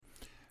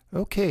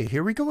Okay,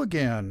 here we go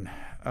again.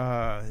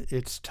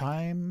 It's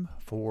time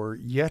for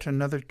yet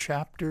another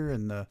chapter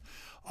in the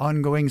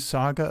ongoing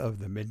saga of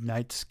the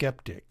Midnight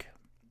Skeptic.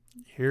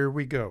 Here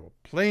we go.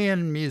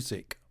 Playing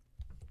music.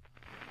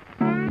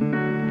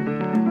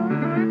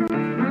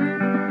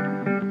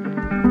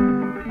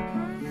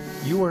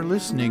 You are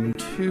listening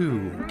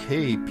to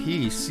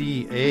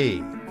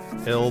KPCA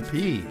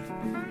LP,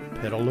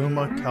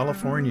 Petaluma,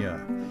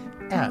 California,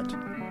 at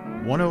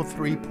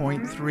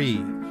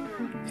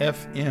 103.3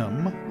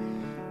 FM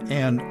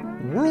and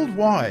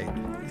worldwide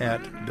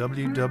at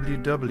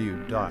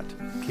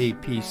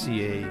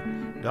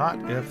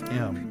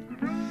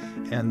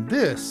www.kpca.fm. And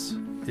this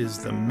is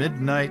the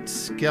Midnight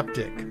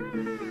Skeptic.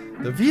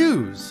 The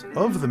views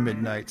of the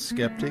Midnight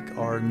Skeptic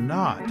are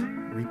not,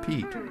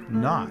 repeat,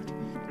 not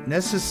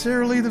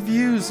necessarily the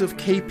views of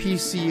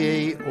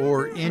KPCA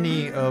or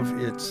any of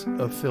its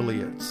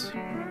affiliates.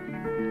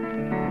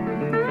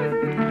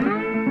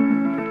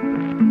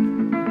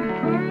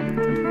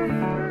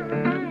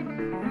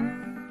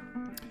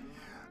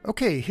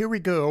 Okay, here we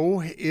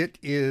go. It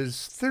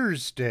is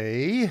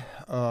Thursday,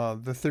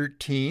 the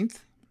 13th,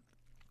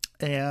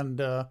 and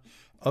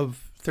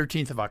of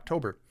 13th of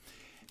October.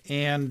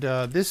 And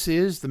this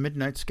is the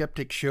Midnight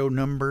Skeptic show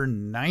number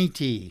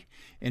 90.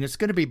 And it's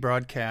going to be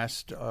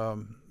broadcast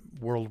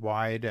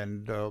worldwide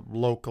and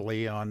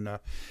locally on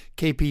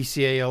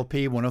KPCA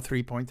LP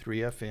 103.3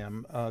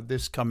 FM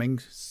this coming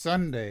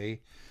Sunday,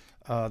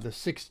 the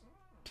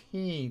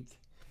 16th.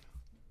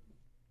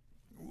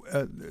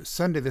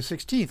 Sunday the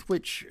 16th,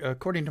 which,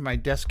 according to my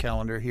desk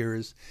calendar here,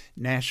 is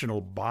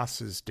National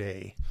Bosses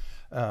Day.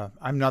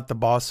 I'm not the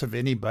boss of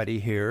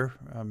anybody here,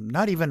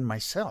 not even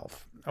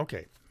myself.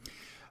 Okay.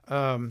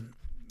 And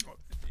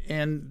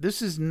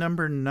this is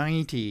number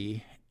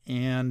 90.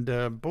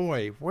 And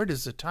boy, where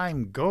does the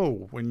time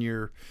go when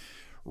you're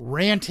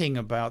ranting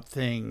about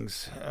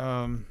things?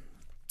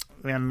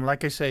 And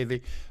like I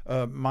say,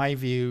 my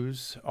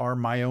views are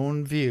my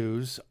own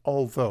views,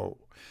 although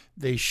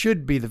they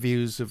should be the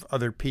views of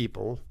other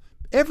people.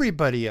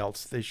 Everybody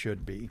else, they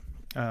should be.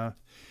 I'm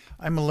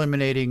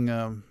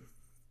eliminating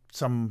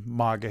some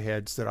MAGA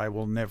heads that I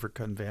will never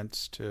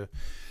convince to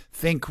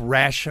think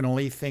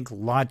rationally, think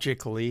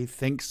logically,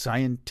 think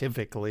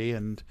scientifically,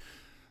 and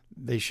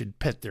they should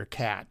pet their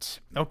cats.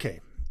 Okay.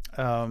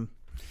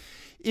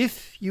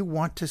 If you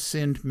want to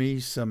send me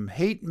some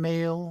hate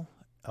mail,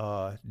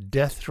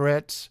 death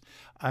threats,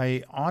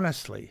 I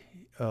honestly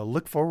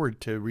look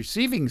forward to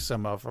receiving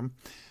some of them.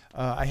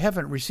 I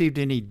haven't received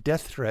any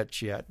death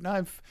threats yet.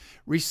 I've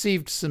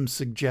received some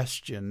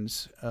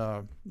suggestions.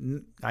 I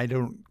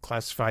don't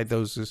classify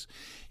those as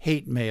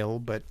hate mail,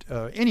 but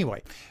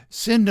anyway,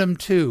 send them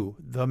to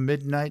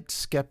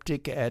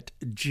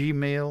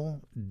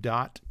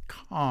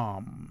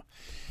themidnightskeptic@gmail.com.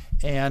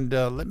 And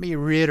let me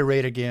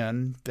reiterate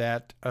again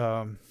that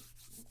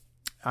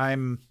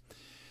I'm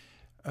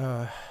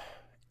a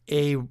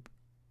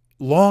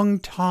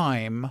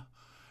long-time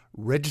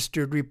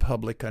registered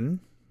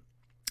Republican.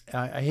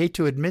 I hate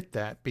to admit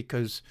that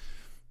because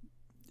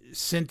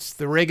since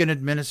the Reagan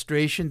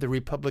administration, the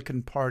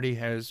Republican Party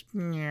has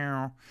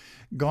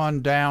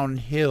gone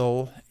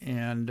downhill,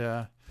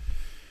 and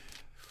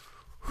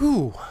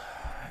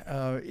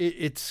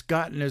it's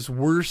gotten as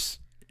worse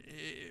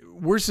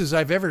as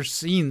I've ever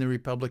seen the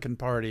Republican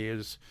Party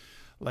is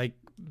like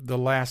the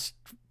last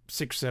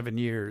 6-7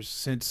 years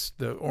since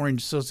the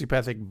orange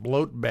sociopathic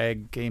bloat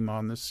bag came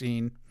on the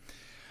scene.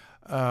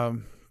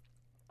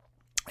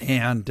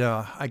 And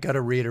I got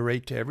to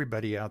reiterate to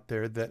everybody out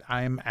there that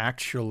I'm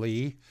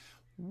actually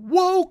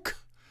woke,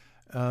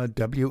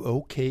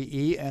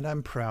 W-O-K-E, and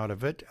I'm proud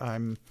of it.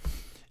 I'm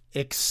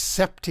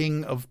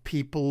accepting of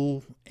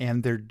people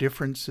and their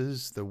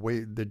differences,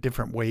 the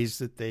different ways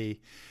that they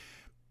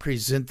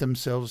present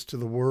themselves to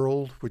the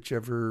world,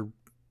 whichever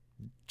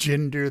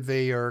gender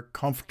they are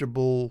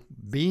comfortable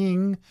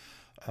being,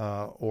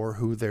 or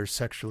who they're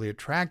sexually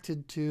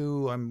attracted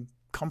to. I'm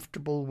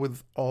comfortable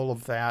with all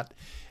of that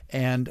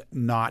and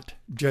not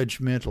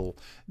judgmental.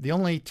 The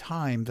only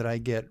time that I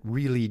get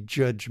really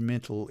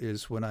judgmental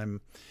is when I'm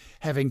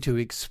having to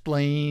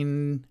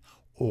explain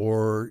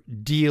or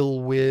deal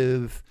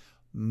with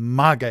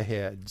MAGA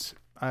heads.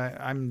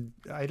 I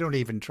don't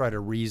even try to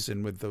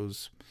reason with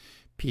those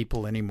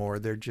people anymore.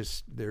 They're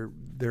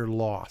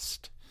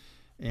lost.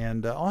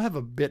 And I'll have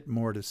a bit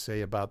more to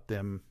say about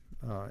them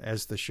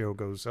as the show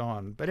goes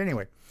on. But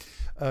anyway,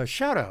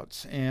 shout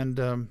outs.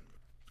 And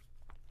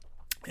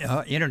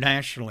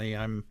internationally,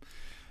 I'm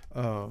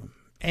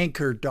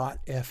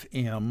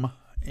Anchor.fm,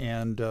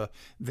 and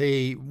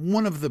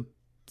one of the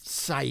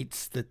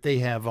sites that they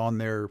have on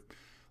their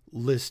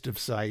list of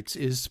sites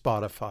is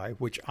Spotify,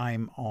 which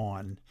I'm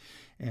on,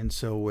 and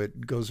so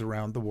it goes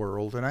around the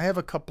world. And I have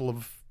a couple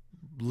of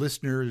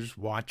listeners,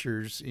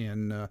 watchers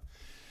in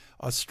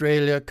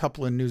Australia, a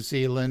couple in New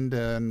Zealand,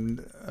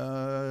 and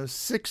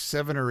 6,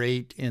 7, or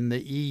 8 in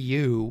the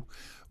EU.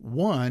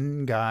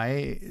 One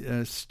guy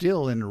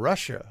still in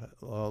Russia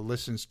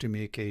listens to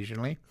me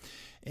occasionally,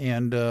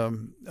 and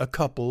a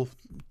couple,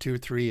 2 or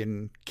 3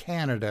 in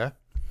Canada.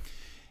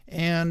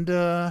 And,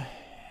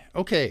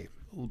 okay,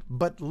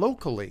 but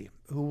locally,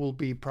 who will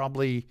be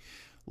probably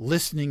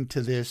listening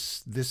to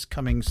this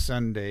coming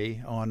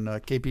Sunday on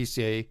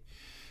KPCA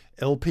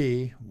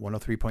LP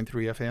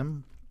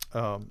 103.3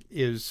 FM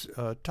is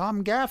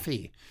Tom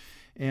Gaffey.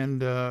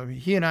 And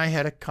he and I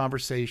had a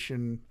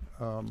conversation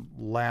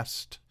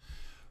last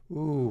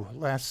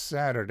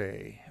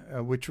Saturday,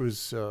 which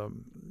was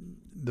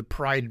the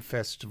Pride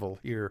Festival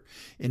here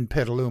in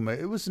Petaluma.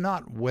 It was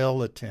not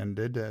well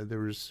attended. There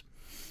was,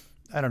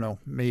 I don't know,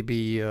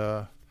 maybe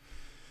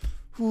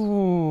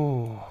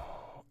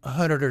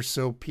 100 or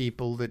so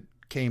people that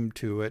came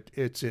to it.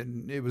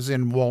 It was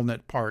in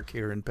Walnut Park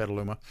here in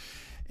Petaluma,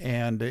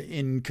 and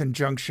in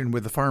conjunction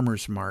with the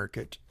farmers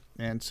market.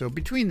 And so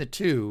between the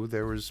two,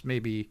 there was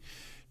maybe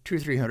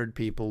 200-300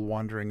 people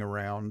wandering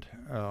around.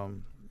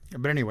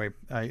 But anyway,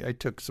 I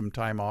took some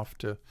time off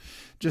to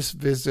just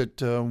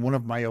visit one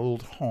of my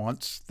old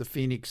haunts, the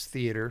Phoenix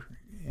Theater,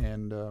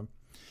 and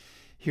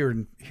here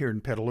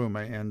in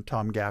Petaluma. And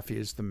Tom Gaffey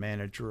is the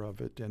manager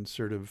of it, and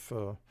sort of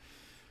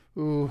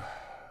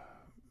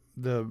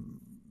the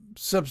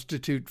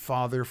substitute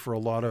father for a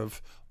lot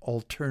of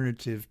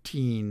alternative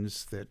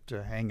teens that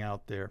hang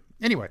out there.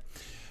 Anyway,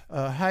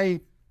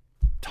 hi,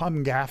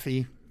 Tom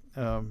Gaffey.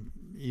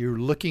 You're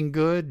looking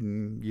good,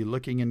 and you're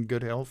looking in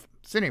good health.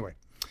 So anyway,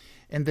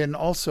 and then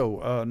also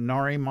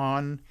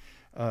Nariman,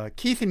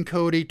 Keith and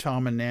Cody,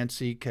 Tom and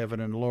Nancy, Kevin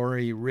and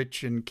Lori,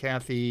 Rich and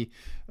Kathy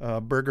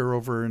Berger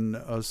over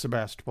in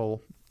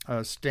Sebastopol,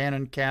 Stan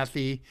and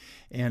Kathy,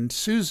 and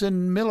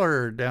Susan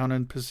Miller down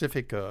in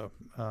Pacifica.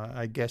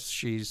 I guess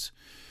she's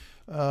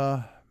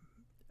a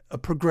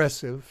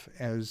progressive,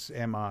 as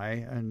am I,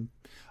 and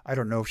I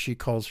don't know if she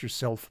calls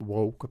herself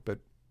woke, but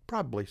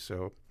probably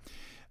so.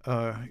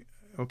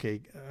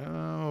 Okay.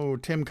 Oh,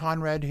 Tim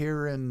Conrad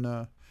here,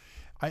 and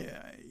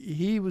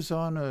he was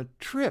on a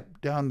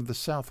trip down to the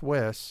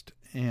Southwest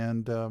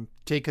and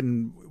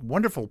taken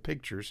wonderful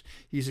pictures.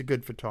 He's a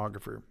good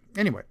photographer.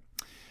 Anyway,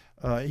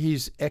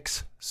 he's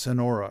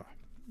ex-Sonora.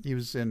 He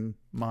was in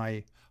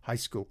my high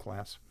school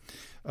class.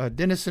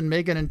 Dennis and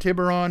Megan in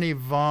Tiburon,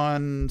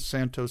 Yvonne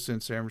Santos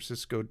in San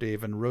Francisco,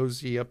 Dave and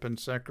Rosie up in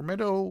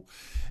Sacramento.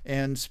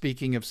 And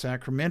speaking of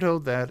Sacramento,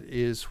 that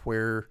is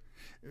where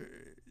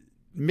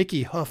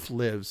Mickey Huff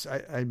lives.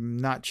 I'm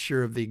not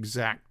sure of the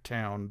exact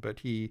town, but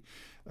he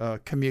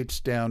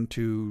commutes down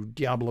to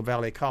Diablo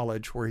Valley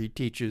College, where he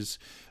teaches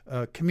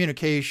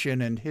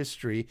communication and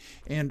history.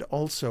 And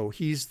also,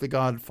 he's the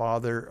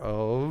godfather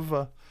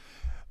of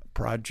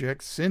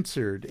Project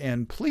Censored.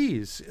 And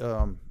please,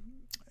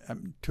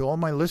 to all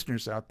my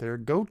listeners out there,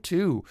 go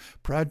to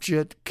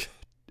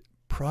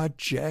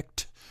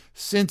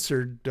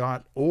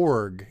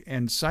projectcensored.org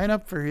and sign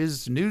up for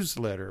his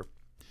newsletter,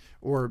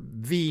 or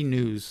the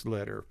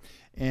newsletter.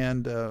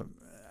 And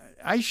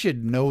I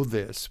should know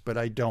this, but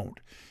I don't.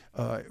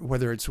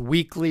 Whether it's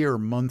weekly or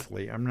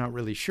monthly, I'm not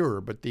really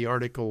sure, but the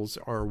articles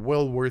are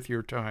well worth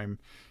your time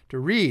to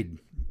read.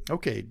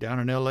 Okay, down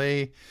in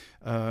L.A.,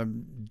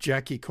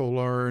 Jackie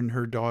Kolar and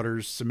her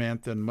daughters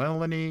Samantha and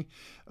Melanie.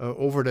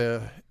 Over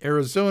to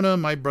Arizona,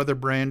 my brother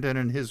Brandon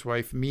and his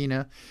wife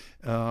Mina,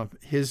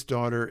 his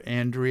daughter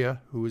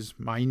Andrea, who is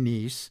my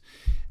niece,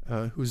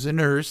 who's a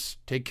nurse.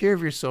 Take care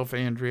of yourself,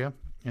 Andrea.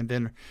 And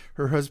then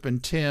her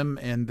husband Tim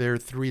and their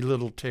 3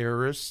 little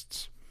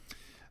terrorists.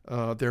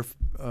 Their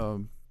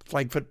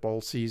flag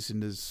football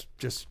season is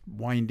just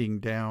winding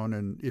down,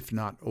 and if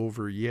not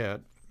over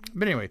yet.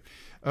 But anyway,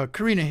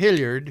 Karina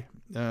Hilliard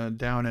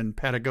down in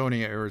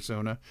Patagonia,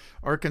 Arizona.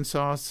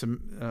 Arkansas,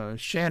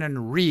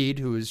 Shannon Reed,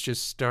 who is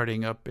just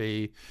starting up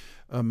a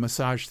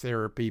massage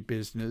therapy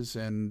business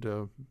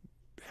and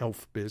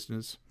health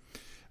business.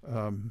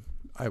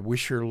 I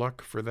wish her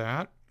luck for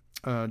that.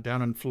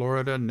 Down in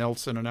Florida,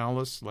 Nelson and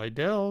Alice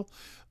Lydell.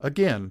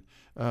 Again,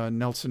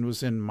 Nelson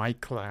was in my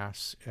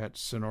class at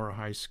Sonora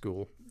High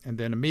School. And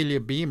then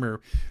Amelia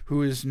Beamer,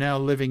 who is now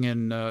living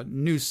in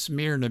New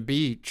Smyrna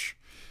Beach,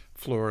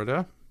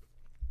 Florida.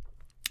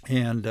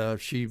 And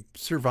she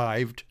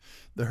survived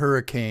the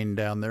hurricane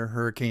down there,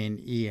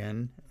 Hurricane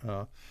Ian.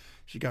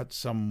 She got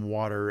some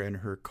water in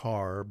her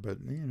car, but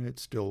it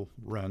still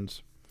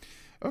runs.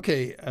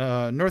 Okay,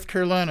 North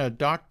Carolina,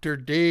 Dr.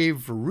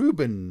 Dave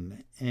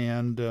Rubin,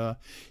 and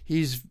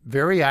he's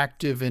very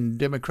active in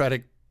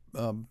Democratic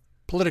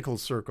political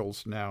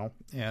circles now.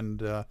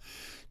 And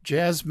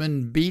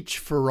Jasmine Beach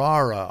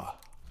Ferrara,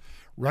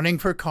 running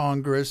for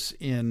Congress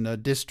in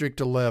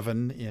District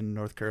 11 in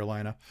North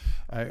Carolina.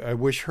 I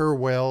wish her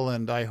well,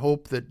 and I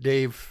hope that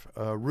Dave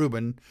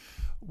Rubin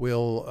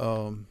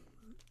will,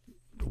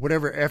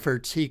 whatever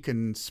efforts he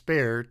can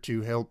spare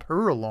to help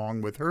her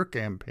along with her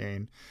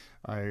campaign,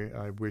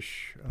 I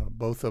wish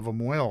both of them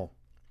well.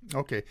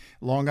 Okay,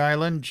 Long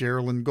Island,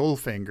 Geraldine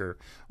Goldfinger.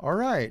 All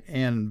right,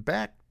 and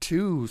back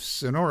to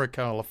Sonora,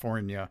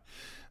 California,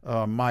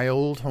 my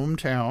old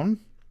hometown.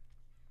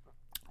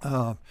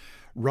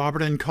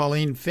 Robert and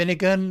Colleen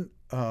Finnegan.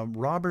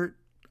 Robert,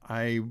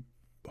 I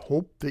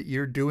hope that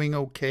you're doing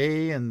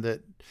okay and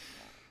that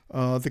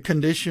the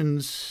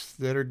conditions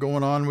that are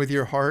going on with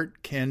your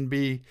heart can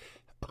be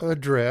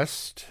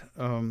addressed.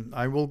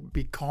 I will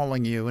be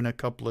calling you in a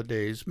couple of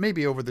days,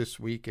 maybe over this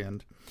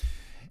weekend.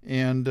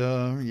 And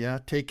yeah,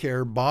 take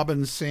care, Bob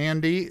and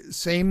Sandy.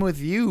 Same with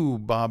you,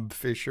 Bob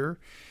Fisher.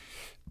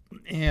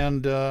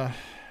 And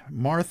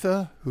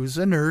Martha, who's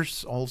a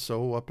nurse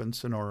also up in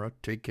Sonora.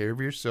 Take care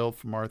of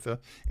yourself, Martha.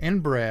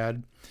 And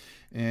Brad.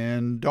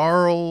 And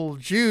Darrell,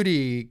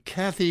 Judy,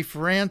 Kathy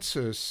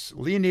Francis,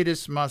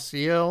 Leonidas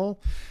Maciel,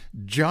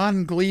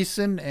 John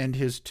Gleason and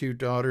his two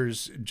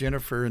daughters,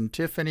 Jennifer and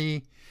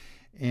Tiffany,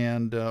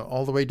 and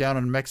all the way down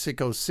in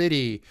Mexico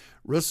City,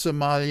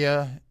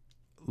 Rosamalia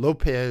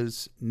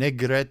Lopez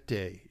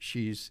Negrete.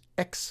 She's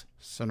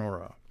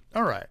ex-Sonora.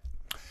 All right.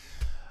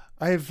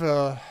 I've,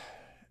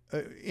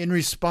 in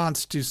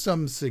response to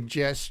some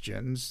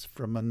suggestions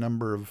from a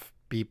number of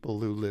people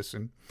who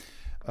listen,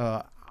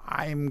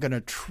 I'm going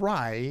to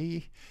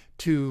try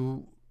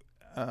to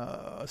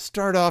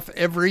start off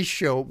every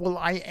show. Well,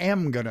 I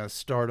am going to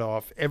start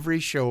off every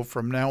show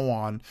from now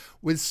on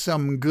with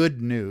some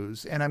good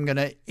news. And I'm going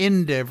to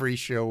end every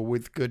show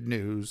with good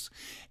news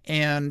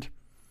and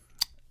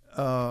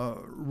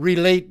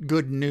relate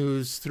good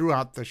news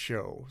throughout the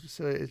show.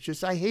 So it's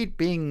just, I hate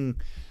being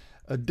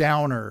a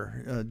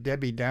downer,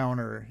 Debbie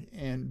Downer.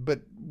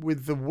 But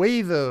with the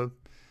way the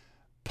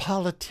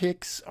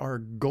politics are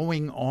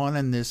going on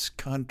in this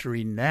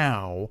country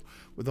now,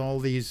 with all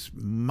these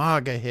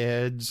MAGA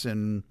heads,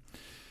 and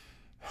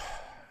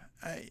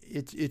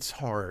it's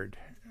hard.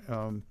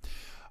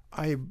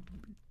 I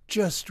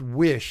just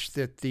wish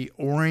that the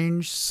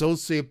orange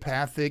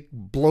sociopathic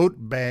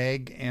bloat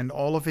bag and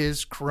all of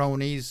his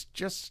cronies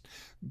just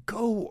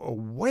go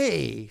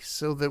away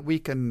so that we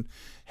can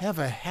have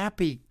a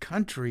happy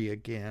country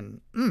again.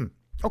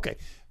 Okay,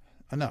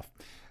 enough.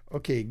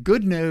 Okay,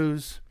 good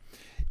news.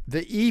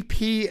 The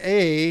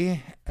EPA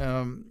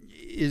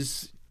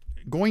is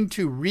going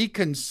to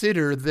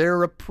reconsider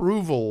their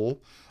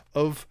approval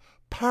of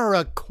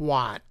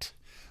paraquat.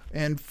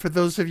 And for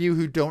those of you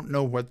who don't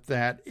know what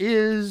that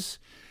is,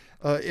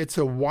 it's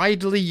a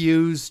widely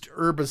used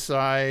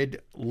herbicide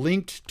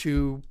linked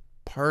to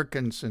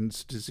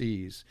Parkinson's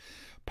disease.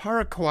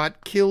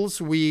 Paraquat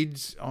kills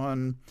weeds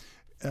in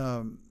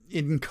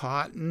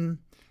cotton,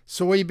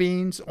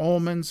 soybeans,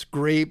 almonds,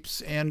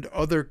 grapes, and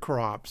other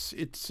crops.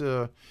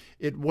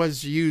 It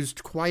was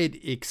used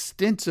quite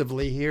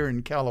extensively here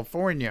in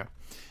California.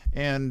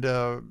 And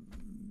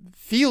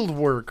field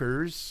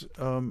workers,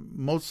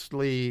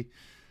 mostly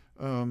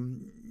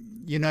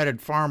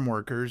United Farm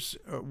Workers,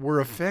 were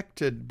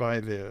affected by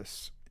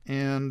this.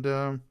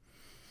 And,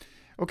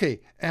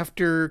 okay,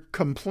 after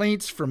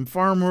complaints from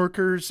farm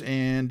workers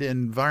and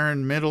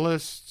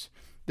environmentalists,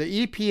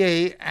 the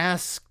EPA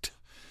asked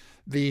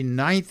the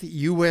Ninth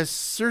U.S.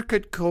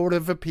 Circuit Court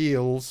of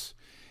Appeals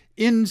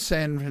in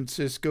San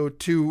Francisco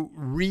to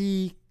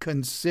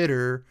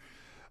reconsider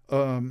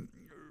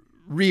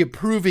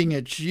reapproving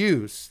its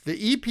use.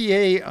 The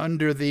EPA,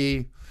 under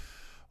the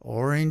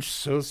orange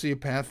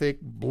sociopathic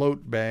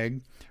bloat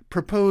bag,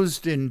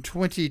 proposed in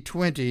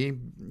 2020,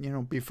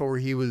 before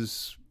he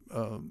was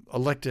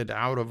elected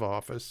out of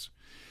office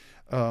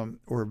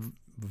or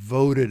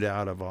voted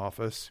out of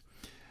office,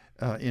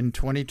 in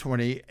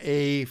 2020,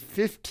 a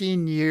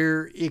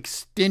 15-year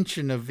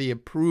extension of the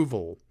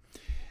approval.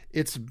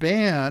 It's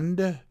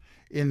banned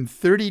in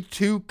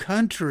 32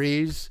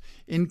 countries,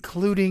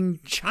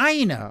 including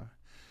China.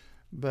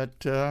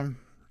 But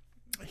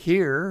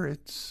here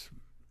it's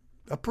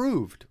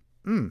approved.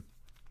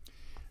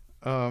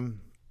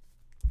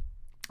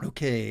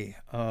 Okay.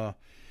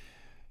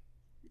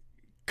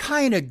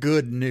 Kind of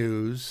good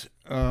news.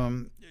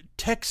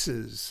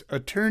 Texas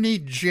Attorney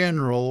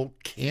General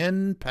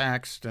Ken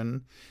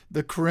Paxton,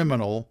 the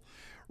criminal,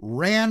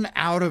 ran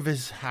out of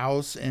his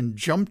house and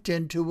jumped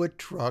into a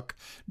truck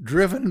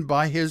driven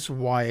by his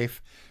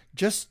wife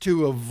just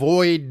to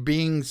avoid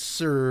being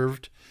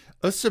served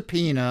a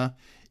subpoena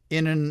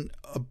in an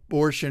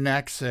abortion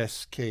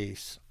access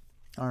case.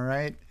 All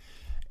right.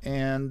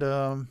 And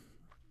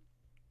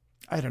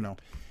I don't know.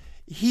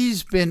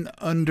 He's been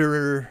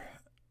under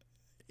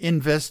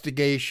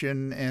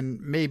investigation and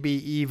maybe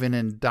even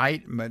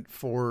indictment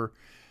for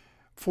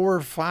 4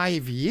 or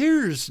 5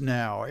 years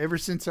now, ever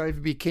since I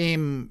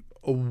became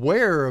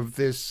aware of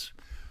this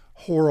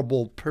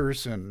horrible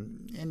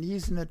person. And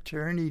he's an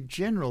attorney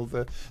general.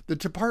 The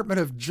Department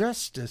of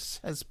Justice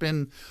has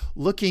been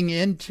looking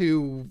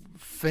into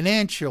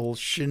financial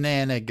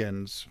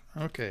shenanigans.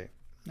 Okay.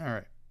 All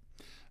right.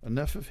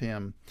 Enough of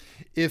him.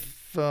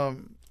 If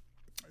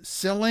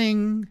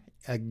selling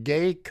a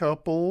gay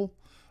couple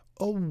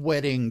a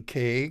wedding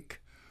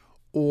cake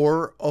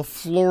or a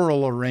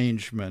floral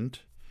arrangement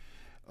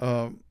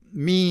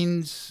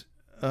means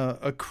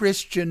a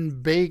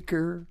Christian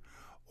baker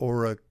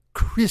or a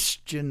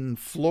Christian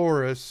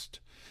florist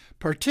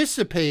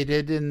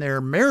participated in their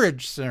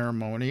marriage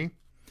ceremony,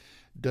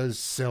 does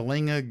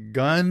selling a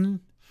gun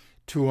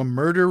to a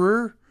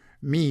murderer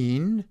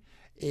mean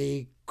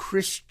a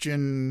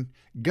Christian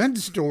gun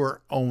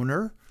store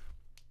owner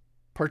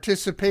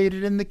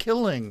participated in the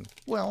killing?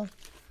 Well,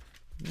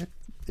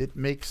 it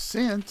makes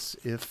sense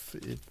if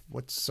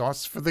what's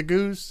sauce for the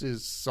goose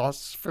is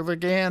sauce for the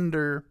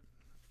gander.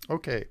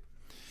 Okay.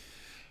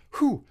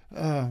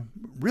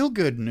 Real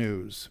good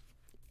news.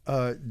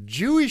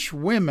 Jewish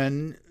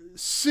women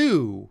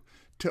sue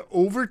to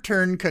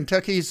overturn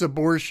Kentucky's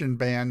abortion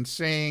ban,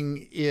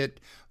 saying it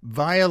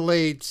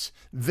violates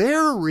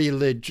their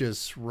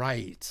religious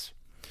rights.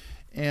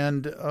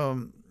 And,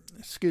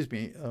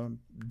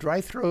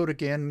 dry throat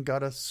again,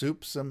 gotta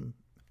sip some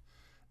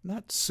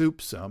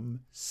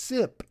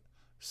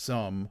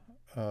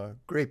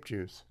grape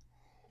juice.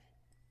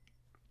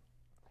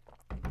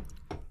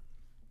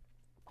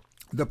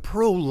 The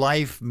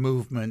pro-life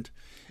movement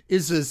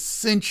is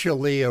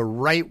essentially a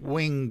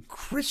right-wing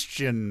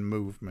Christian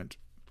movement.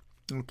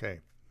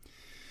 Okay.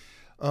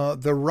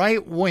 The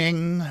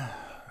right-wing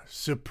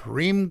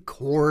Supreme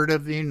Court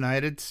of the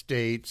United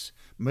States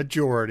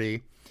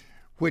majority,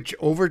 which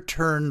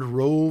overturned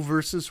Roe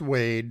versus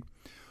Wade,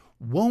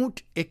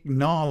 won't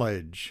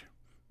acknowledge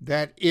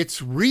that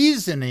its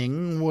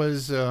reasoning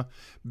was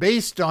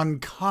based on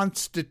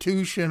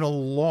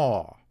constitutional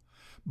law,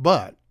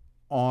 but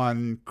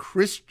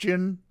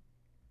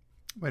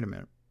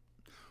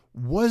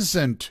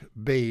wasn't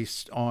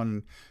based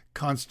on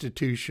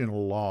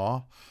constitutional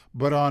law,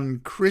 but on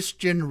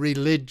Christian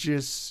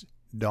religious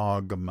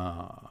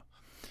dogma,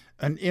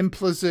 an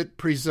implicit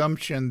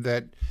presumption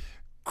that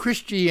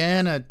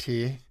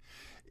Christianity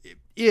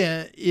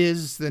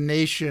is the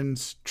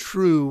nation's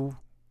true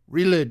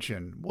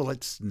religion. Well,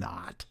 it's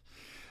not.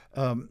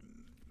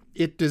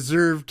 It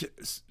deserved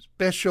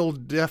special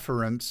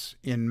deference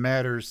in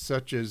matters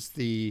such as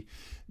the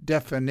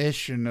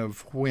definition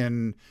of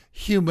when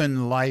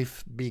human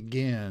life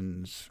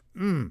begins.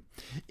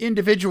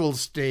 Individual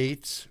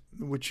states,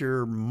 which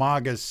are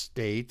MAGA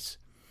states,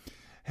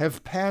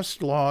 have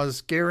passed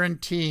laws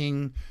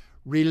guaranteeing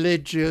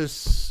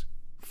religious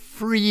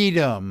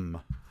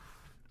freedom.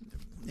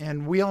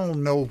 And we all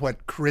know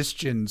what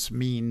Christians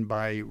mean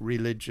by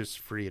religious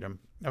freedom.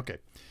 Okay.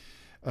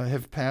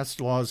 Have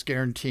passed laws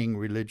guaranteeing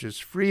religious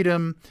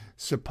freedom,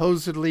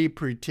 supposedly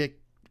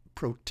protecting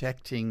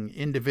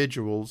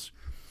individuals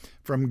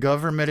from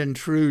government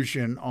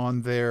intrusion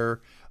on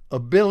their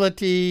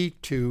ability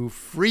to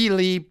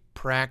freely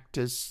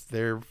practice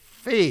their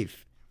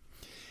faith.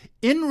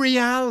 In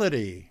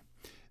reality,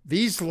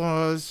 these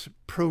laws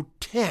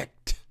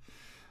protect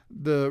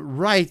the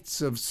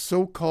rights of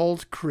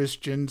so-called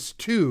Christians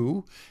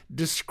to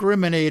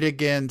discriminate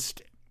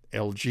against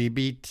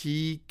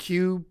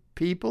LGBTQ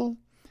people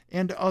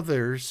and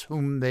others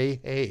whom they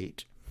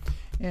hate.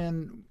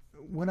 And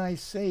when I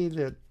say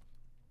that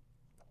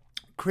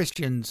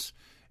Christians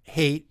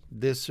hate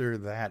this or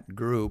that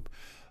group,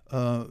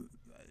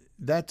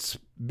 that's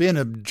been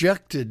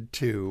objected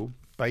to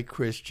by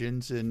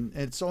Christians, and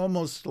it's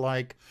almost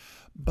like,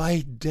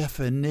 by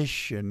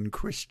definition,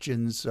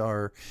 Christians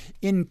are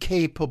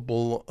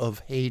incapable of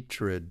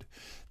hatred.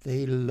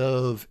 They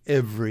love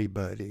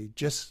everybody,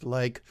 just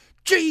like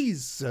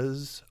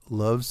Jesus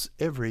loves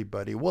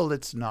everybody. Well,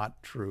 it's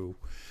not true.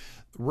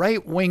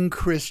 Right-wing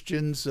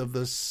Christians of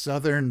the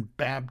Southern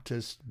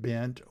Baptist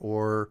bent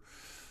or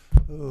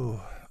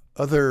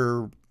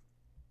other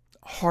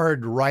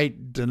hard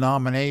right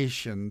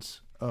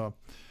denominations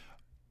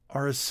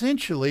are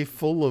essentially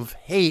full of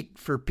hate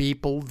for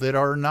people that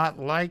are not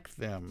like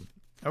them.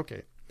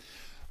 Okay,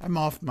 I'm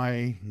off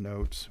my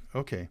notes.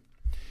 Okay.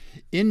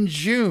 In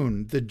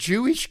June, the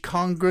Jewish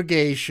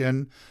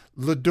congregation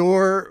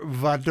Lador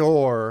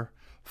Vador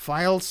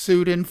filed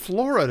suit in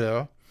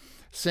Florida,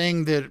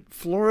 saying that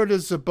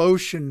Florida's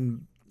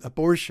abortion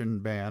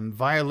ban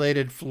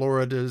violated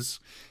Florida's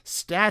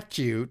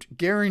statute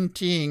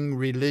guaranteeing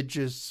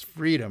religious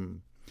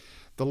freedom.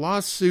 The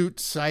lawsuit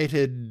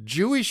cited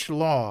Jewish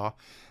law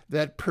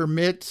that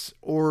permits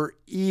or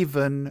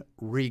even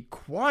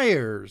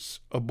requires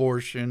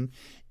abortion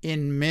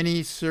in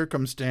many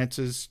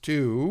circumstances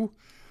to,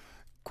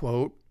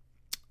 quote,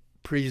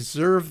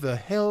 preserve the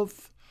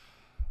health,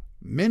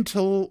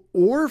 mental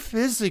or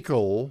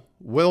physical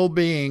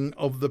well-being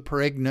of the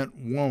pregnant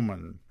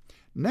woman.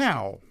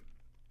 Now,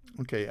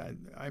 okay,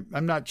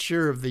 I'm not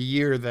sure of the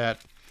year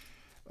that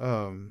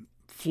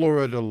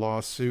Florida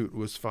lawsuit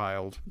was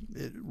filed.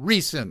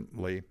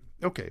 Recently.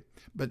 Okay,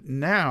 but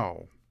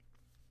now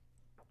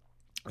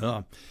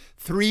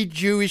 3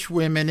 Jewish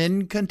women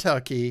in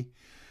Kentucky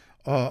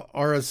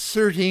are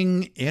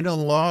asserting in a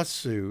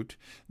lawsuit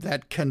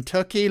that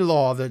Kentucky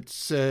law that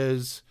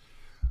says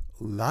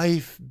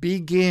life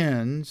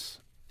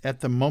begins at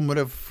the moment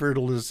of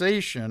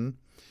fertilization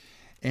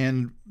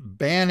and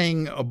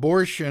banning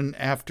abortion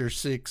after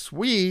 6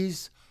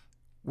 weeks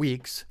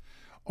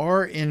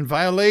are in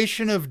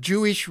violation of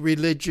Jewish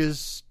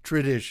religious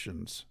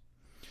traditions.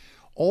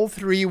 All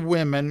 3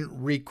 women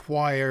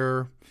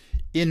require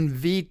in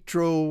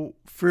vitro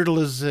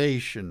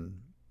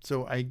fertilization.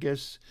 So I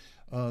guess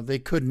they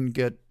couldn't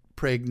get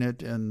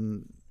pregnant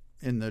in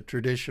the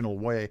traditional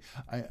way.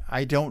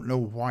 I don't know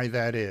why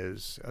that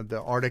is.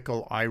 The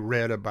article I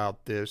read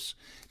about this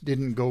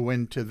didn't go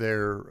into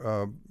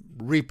their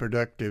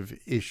reproductive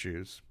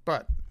issues,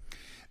 but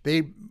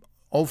they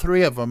all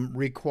three of them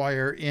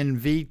require in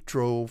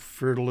vitro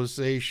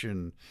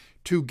fertilization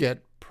to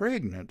get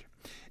pregnant.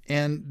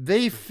 And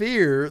they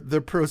fear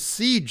the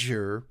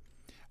procedure,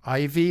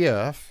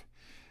 IVF,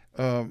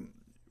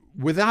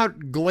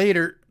 without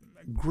greater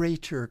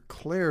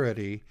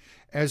clarity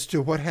as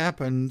to what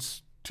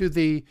happens to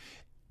the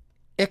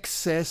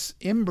excess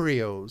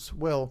embryos.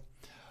 Well,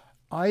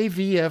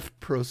 IVF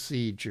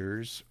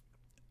procedures,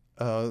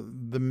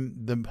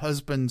 the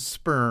husband's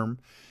sperm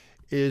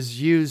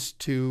is used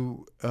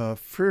to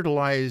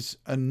fertilize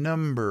a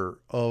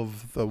number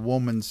of the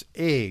woman's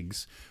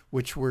eggs,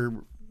 which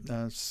were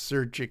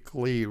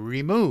surgically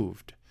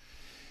removed.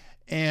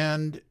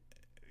 And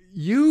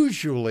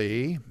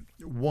usually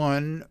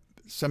one,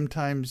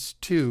 sometimes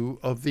two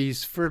of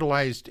these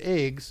fertilized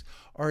eggs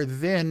are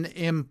then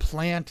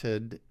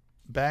implanted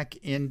back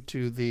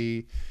into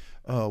the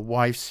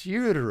wife's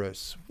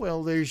uterus.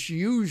 Well, there's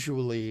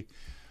usually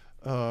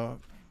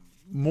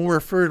more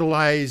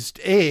fertilized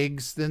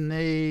eggs than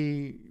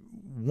they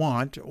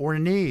want or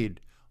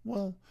need.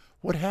 Well,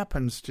 what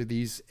happens to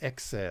these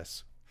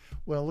excess?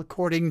 Well,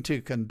 according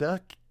to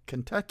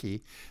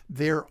Kentucky,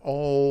 they're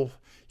all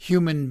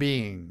human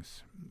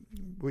beings,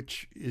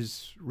 which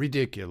is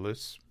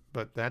ridiculous,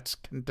 but that's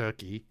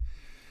Kentucky.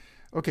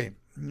 Okay,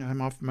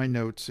 I'm off my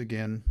notes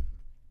again.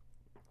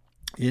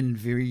 In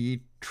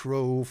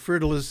vitro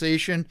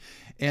fertilization,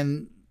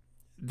 and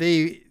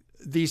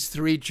these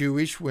three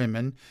Jewish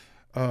women,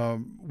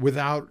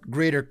 without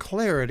greater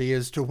clarity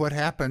as to what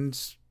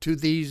happens to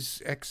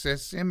these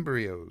excess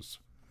embryos.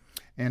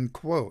 End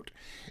quote.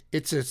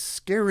 It's a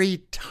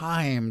scary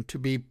time to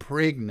be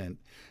pregnant,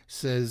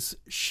 says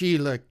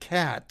Sheila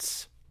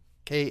Katz,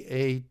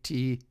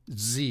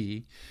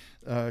 K-A-T-Z.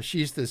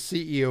 She's the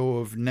CEO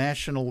of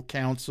National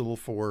Council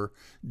for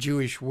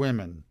Jewish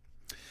Women.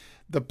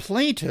 The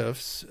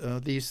plaintiffs,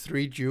 these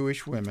three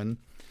Jewish women,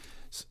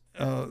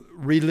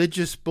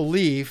 religious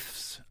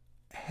beliefs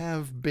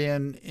have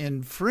been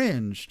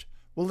infringed.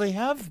 Well, they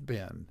have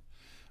been,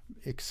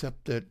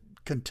 except that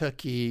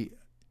Kentucky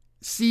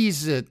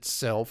sees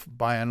itself,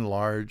 by and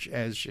large,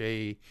 as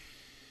a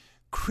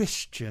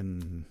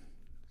Christian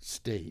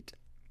state.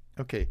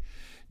 Okay,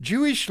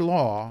 Jewish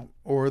law,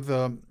 or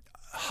the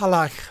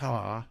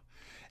halakha,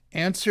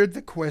 answered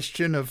the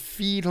question of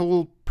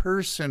fetal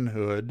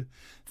personhood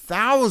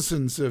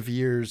thousands of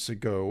years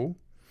ago.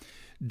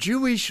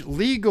 Jewish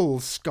legal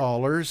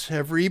scholars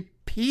have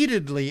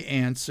repeatedly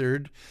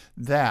answered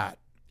that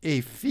a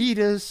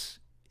fetus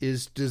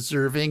is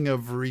deserving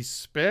of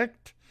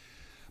respect,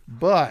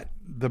 but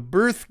the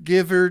birth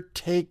giver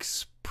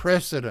takes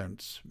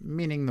precedence,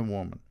 meaning the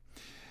woman.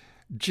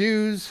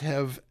 Jews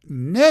have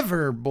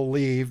never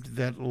believed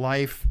that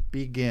life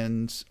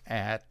begins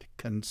at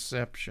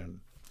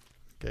conception.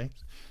 Okay,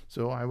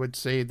 so I would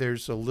say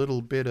there's a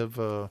little bit of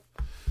a,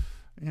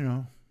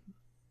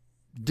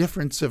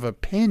 difference of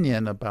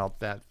opinion about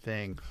that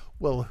thing.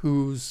 Well,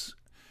 whose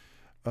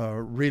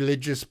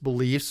religious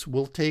beliefs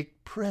will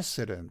take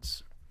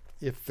precedence?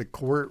 If the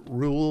court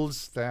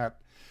rules that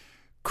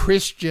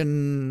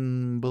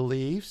Christian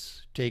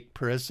beliefs take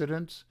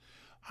precedence,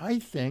 I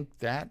think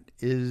that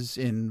is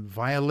in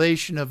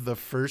violation of the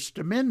First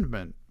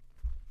Amendment.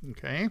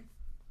 Okay?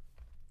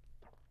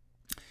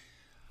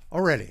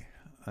 Alrighty,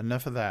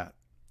 enough of that.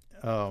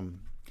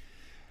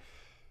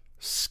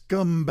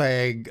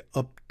 Scumbag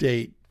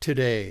update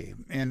today.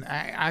 And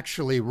I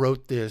actually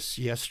wrote this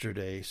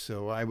yesterday,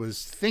 so I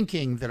was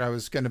thinking that I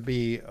was going to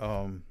be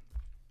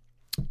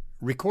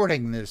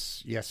recording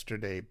this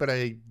yesterday, but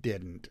I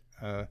didn't.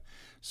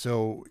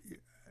 So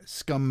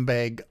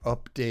scumbag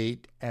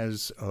update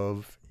as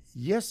of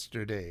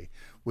yesterday,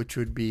 which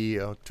would be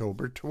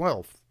October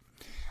 12th.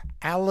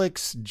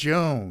 Alex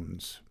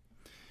Jones.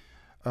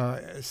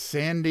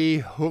 Sandy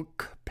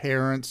Hook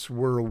parents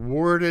were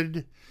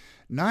awarded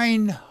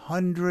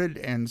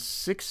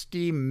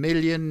 $960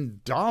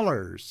 million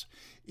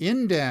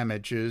in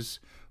damages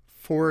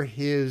for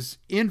his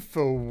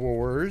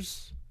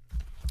InfoWars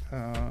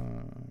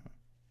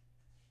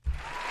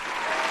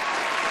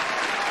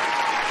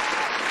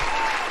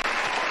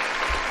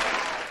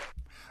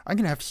I'm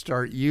going to have to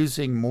start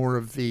using more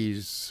of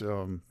these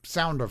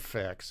sound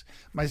effects.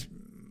 My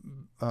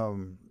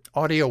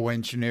audio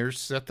engineers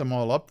set them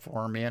all up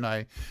for me, and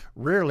I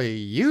rarely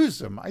use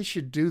them. I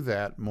should do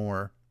that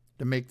more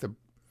to make the,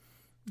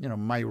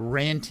 my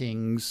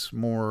rantings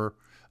more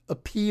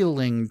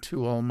appealing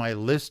to all my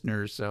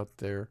listeners out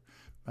there,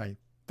 my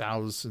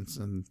thousands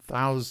and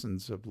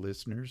thousands of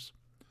listeners.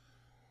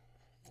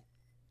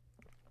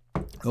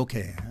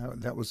 Okay,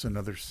 that was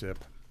another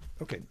sip.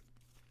 Okay.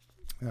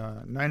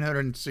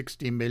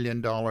 $960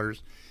 million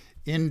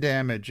in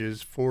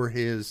damages for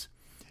his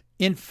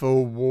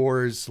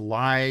InfoWars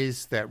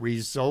lies that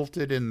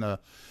resulted in the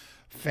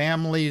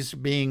families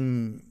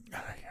being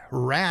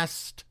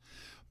harassed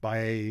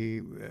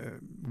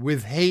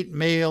with hate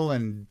mail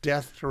and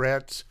death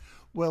threats.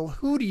 Well,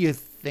 who do you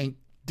think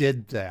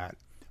did that?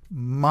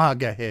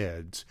 MAGA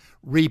heads,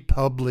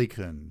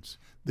 Republicans,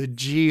 the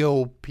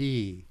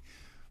GOP,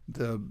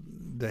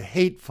 the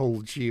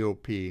hateful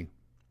GOP.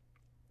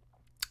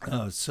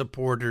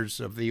 supporters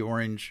of the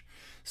orange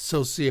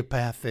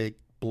sociopathic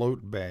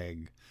bloat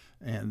bag,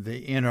 and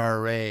the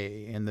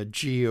NRA and the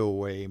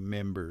GOA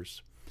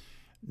members,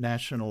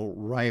 National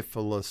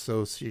Rifle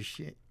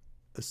Association,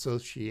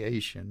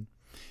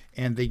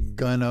 and the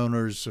Gun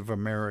Owners of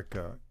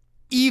America.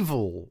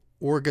 Evil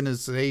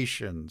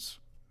organizations.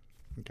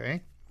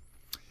 Okay?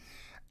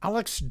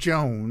 Alex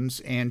Jones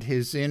and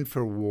his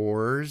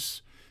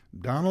InfoWars,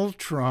 Donald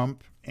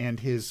Trump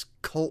and his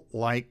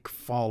cult-like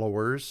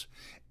followers,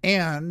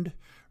 and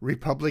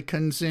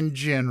Republicans in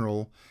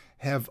general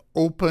have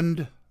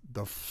opened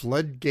the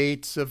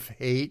floodgates of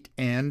hate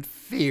and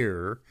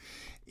fear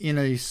in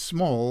a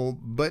small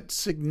but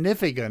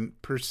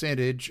significant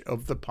percentage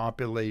of the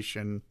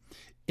population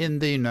in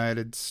the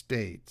United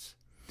States.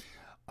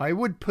 I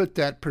would put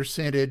that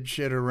percentage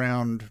at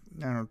around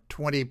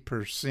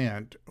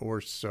 20%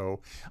 or so.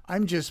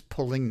 I'm just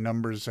pulling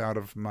numbers out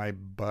of my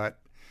butt.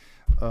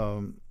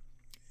 I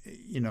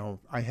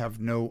have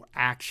no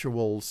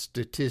actual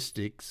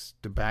statistics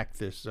to back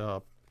this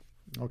up.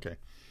 Okay.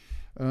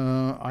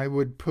 I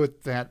would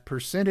put that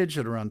percentage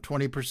at around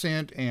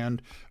 20%,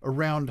 and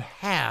around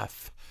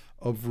half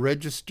of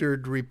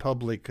registered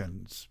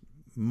Republicans,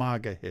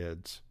 MAGA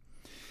heads.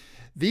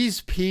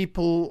 These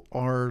people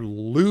are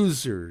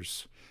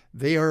losers.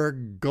 They are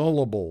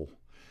gullible.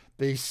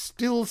 They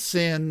still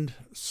send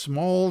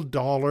small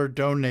dollar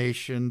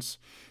donations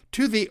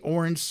to the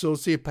orange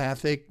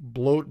sociopathic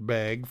bloat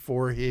bag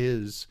for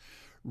his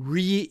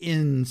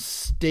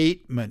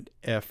reinstatement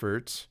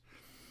efforts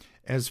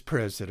as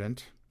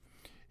president.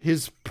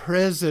 His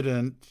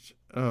president,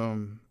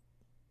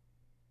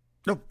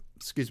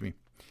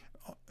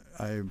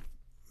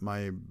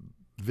 my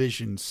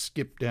vision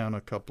skipped down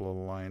a couple of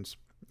lines.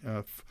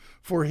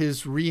 For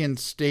his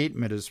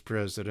reinstatement as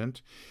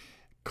president,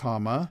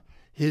 comma,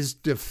 his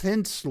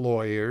defense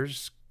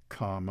lawyers,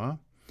 comma,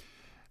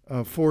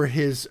 for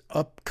his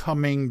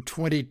upcoming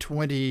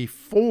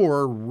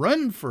 2024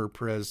 run for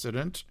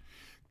president,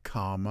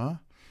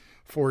 comma,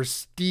 for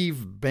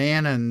Steve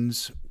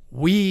Bannon's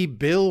We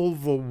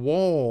Build the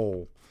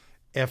Wall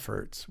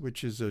efforts,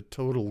 which is a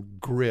total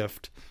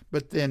grift,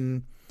 but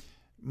then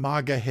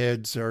MAGA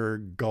heads are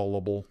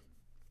gullible,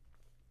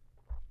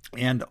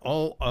 and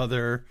all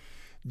other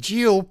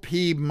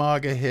GOP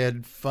MAGA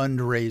head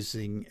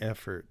fundraising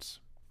efforts.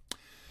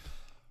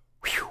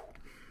 Whew.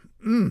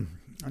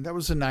 And that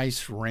was a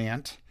nice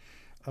rant.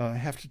 I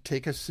have to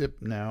take a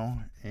sip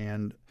now,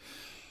 and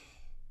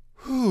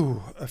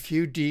a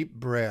few deep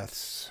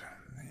breaths.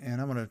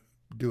 And I'm going to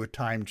do a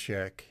time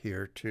check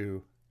here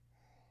too.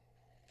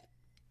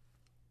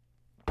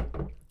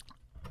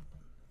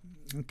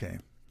 Okay.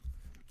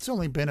 It's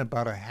only been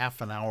about a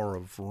half an hour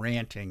of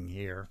ranting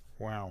here.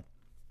 Wow.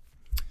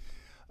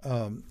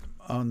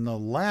 On the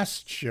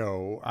last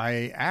show,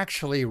 I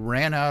actually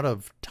ran out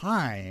of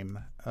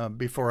time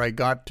before I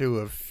got to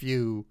a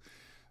few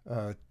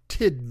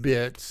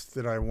tidbits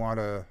that I want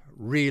to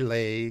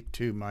relay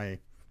to my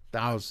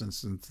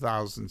thousands and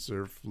thousands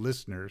of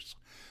listeners.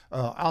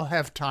 I'll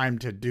have time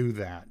to do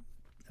that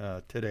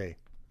today.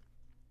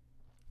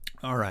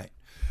 All right.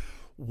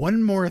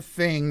 One more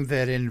thing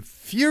that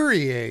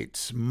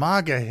infuriates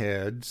MAGA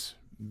heads,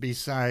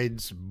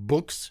 besides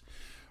books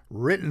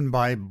written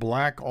by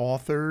Black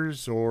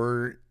authors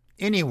or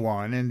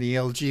anyone in the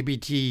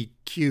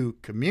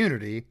LGBTQ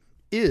community,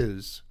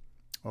 is,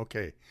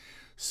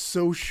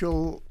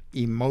 social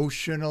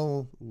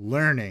emotional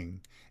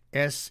learning,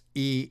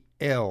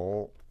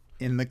 SEL,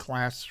 in the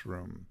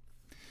classroom.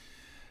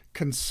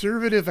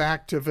 Conservative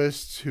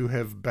activists who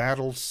have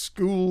battled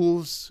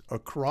schools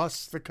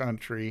across the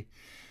country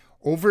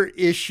over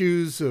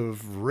issues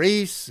of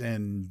race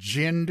and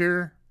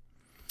gender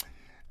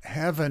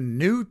have a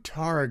new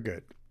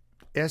target,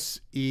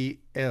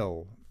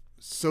 SEL,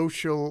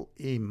 social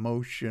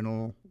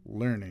emotional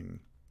learning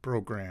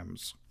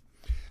programs,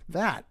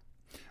 that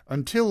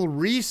until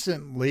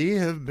recently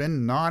have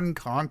been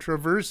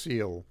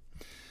non-controversial.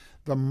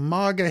 The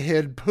MAGA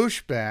head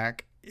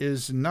pushback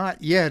is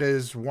not yet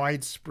as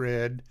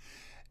widespread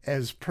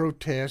as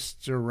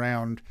protests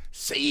around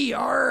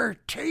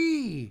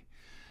CRT,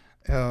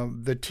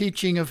 the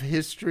teaching of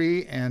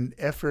history, and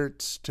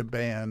efforts to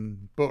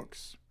ban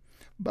books.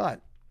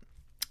 But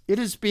it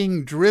is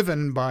being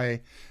driven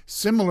by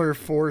similar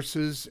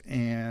forces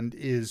and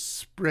is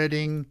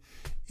spreading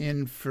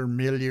in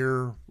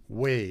familiar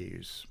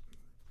ways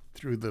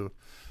through the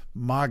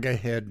MAGA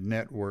head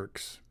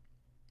networks.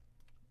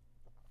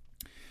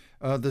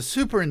 The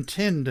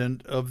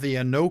superintendent of the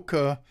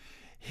Anoka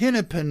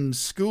Hennepin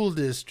School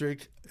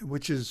District,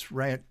 which is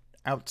right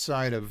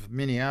outside of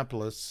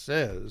Minneapolis,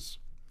 says,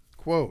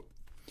 quote,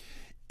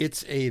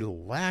 "It's a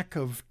lack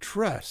of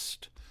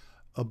trust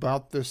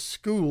about the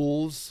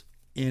schools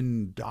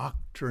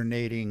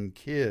indoctrinating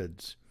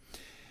kids.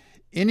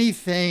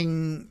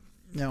 Anything,"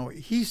 now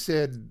he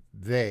said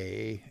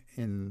they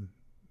in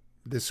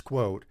this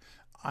quote,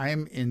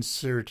 I'm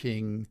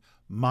inserting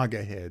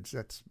MAGA heads,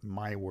 that's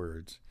my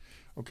words.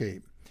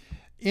 Okay,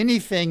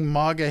 anything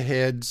MAGA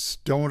heads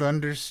don't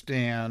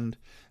understand,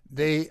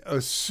 they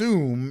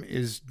assume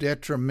is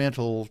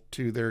detrimental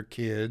to their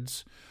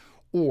kids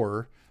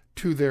or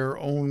to their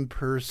own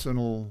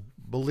personal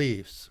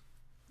beliefs.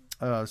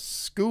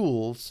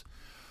 Schools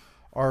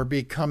are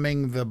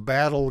becoming the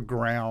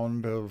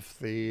battleground of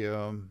the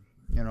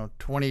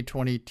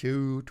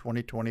 2022,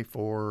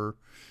 2024,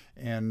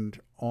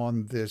 and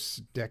on this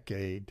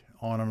decade,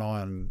 on and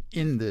on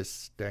in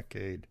this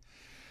decade.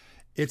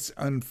 It's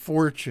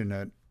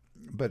unfortunate,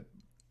 but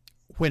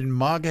when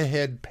MAGA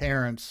head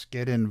parents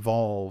get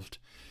involved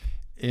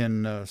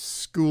in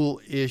school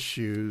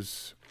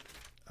issues,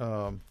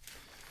 the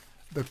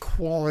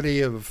quality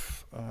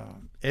of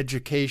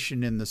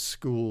education in the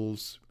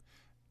schools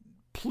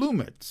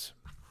plummets.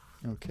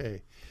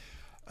 Okay.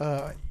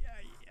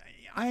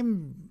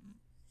 I'm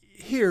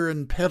here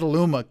in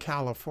Petaluma,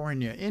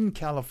 California. In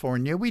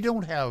California, we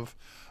don't have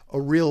a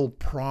real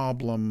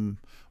problem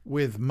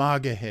with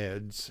MAGA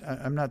heads.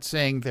 I'm not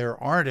saying there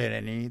aren't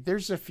any.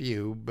 There's a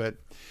few, but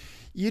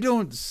you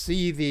don't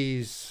see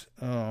these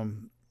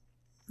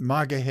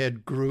MAGA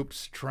head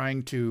groups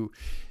trying to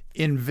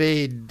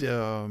invade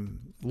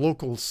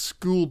local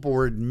school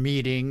board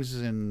meetings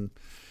and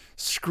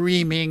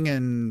screaming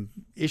and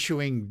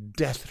issuing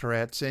death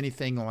threats,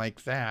 anything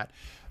like that.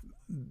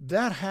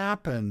 That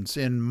happens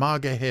in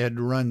MAGA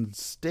head-run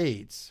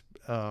states,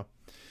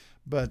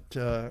 but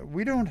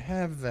we don't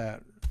have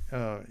that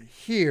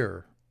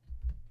here.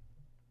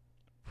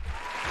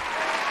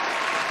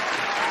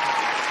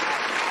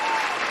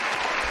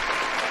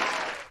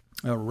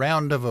 A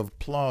round of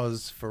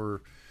applause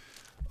for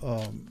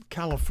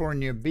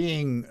California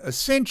being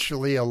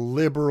essentially a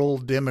liberal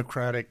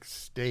democratic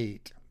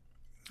state.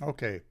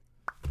 Okay.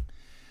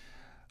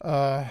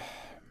 Bad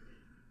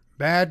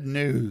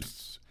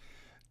news.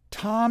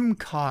 Tom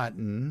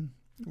Cotton,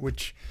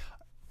 which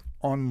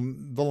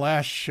on the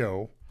last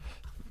show,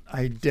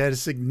 I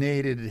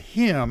designated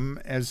him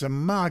as a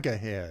MAGA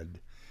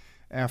head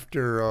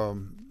after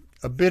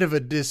a bit of a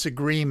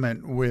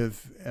disagreement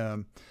with a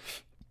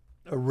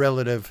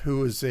relative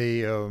who is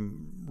a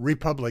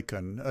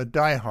Republican, a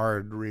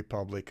diehard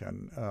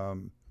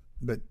Republican,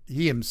 but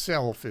he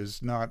himself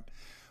is not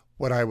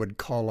what I would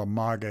call a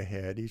MAGA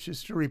head. He's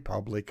just a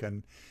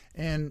Republican.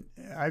 And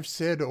I've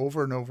said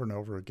over and over and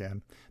over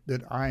again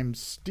that I'm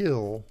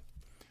still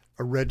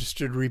a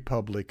registered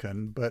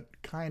Republican,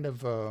 but kind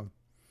of a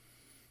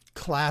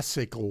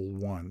classical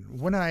one.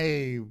 When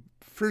I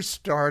first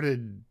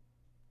started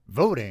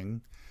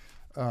voting,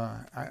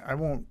 I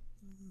won't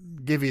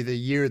give you the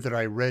year that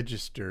I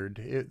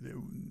registered.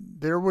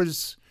 There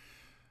was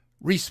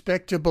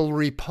respectable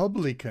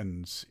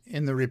Republicans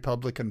in the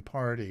Republican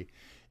Party.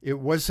 It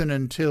wasn't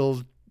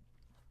until,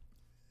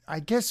 I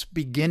guess,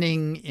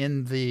 beginning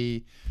in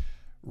the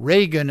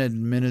Reagan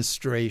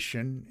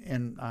administration,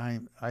 and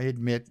I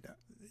admit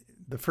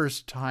the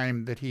first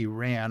time that he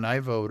ran, I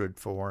voted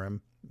for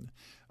him.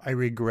 I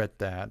regret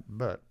that,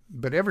 but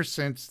ever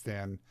since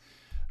then,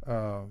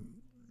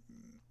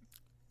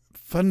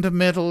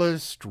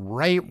 fundamentalist,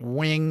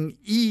 right-wing,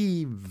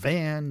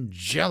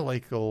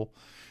 evangelical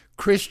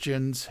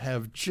Christians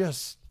have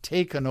just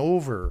taken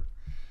over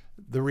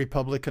the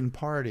Republican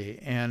Party,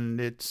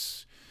 and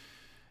it's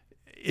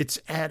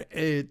at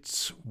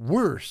its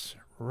worst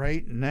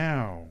right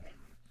now.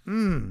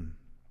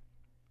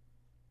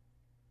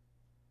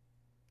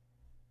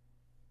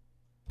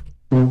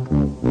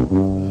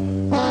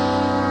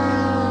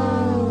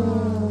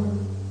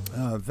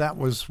 That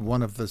was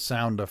one of the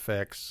sound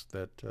effects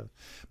that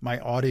my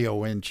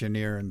audio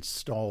engineer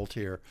installed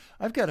here.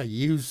 I've got to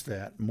use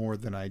that more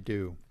than I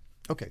do.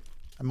 Okay,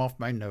 I'm off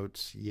my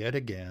notes yet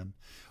again.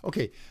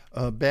 Okay,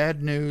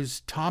 bad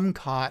news. Tom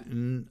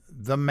Cotton,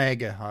 the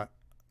MAGA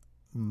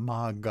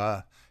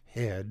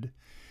head,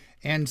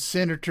 and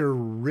Senator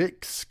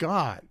Rick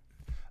Scott,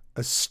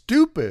 a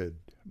stupid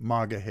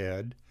MAGA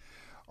head,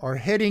 are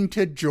heading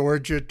to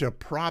Georgia to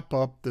prop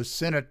up the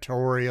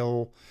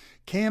senatorial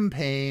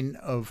campaign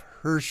of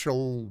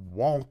Herschel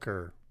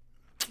Walker.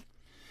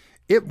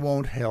 It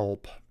won't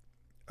help.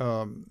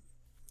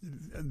 The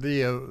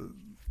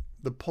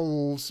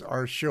polls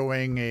are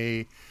showing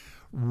a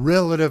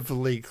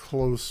relatively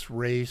close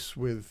race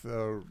with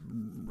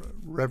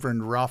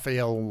Reverend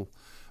Raphael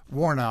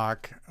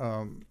Warnock,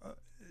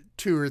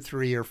 2 or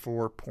 3 or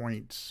 4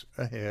 points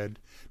ahead,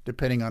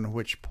 depending on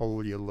which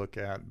poll you look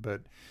at.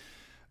 But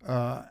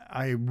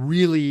I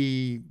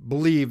really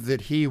believe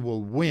that he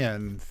will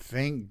win.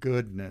 Thank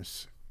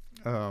goodness.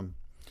 Off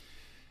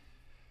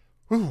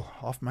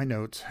my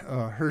notes.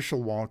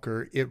 Herschel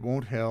Walker, it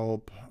won't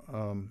help.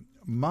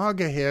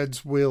 MAGA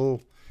heads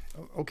will...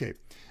 Okay,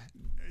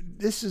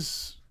 this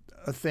is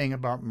a thing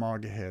about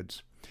MAGA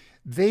heads.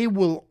 They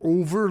will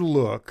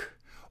overlook,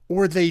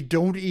 or they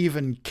don't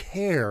even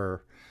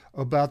care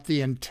about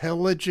the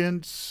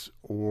intelligence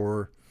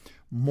or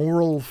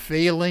moral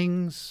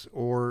failings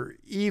or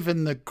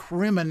even the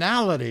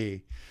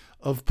criminality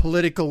of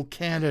political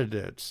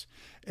candidates,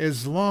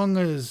 as long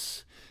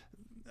as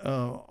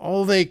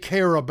all they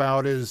care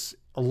about is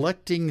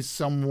electing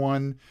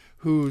someone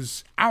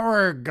who's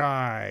our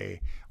guy,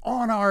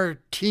 on our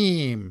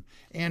team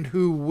and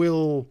who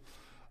will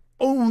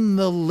own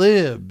the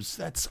libs.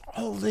 That's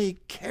all they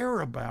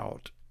care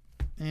about.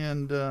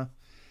 And I'm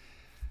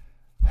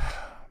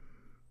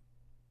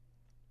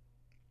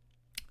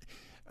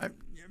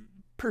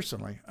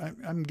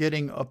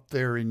getting up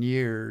there in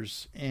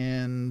years,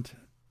 and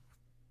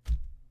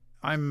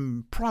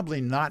I'm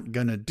probably not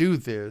going to do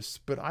this,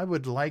 but I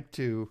would like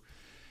to,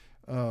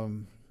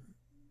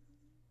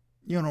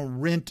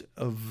 rent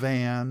a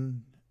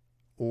van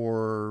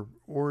or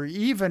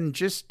even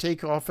just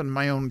take off in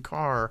my own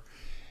car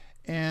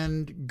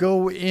and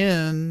go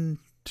in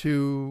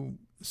to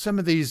some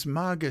of these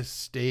MAGA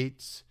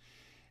states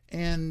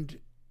and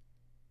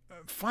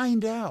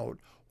find out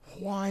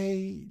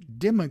why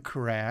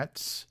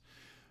Democrats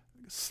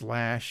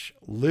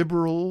 /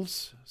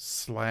 liberals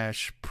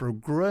 /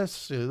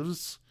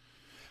 progressives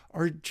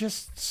are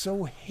just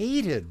so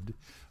hated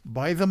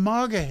by the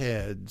MAGA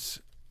heads.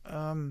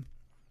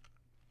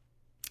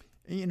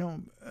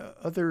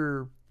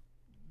 Other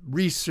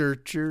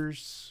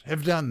researchers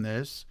have done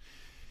this,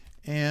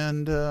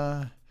 and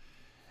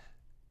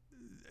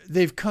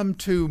they've come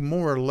to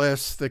more or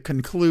less the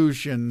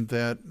conclusion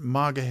that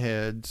MAGA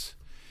heads,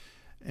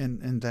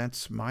 and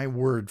that's my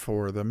word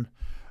for them,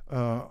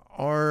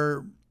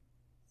 are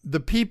the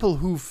people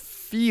who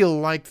feel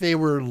like they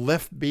were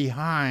left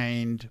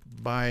behind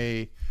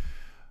by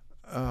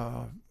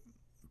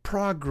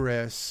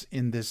progress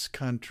in this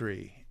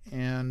country.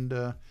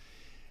 And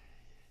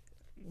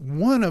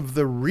one of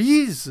the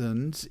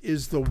reasons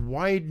is the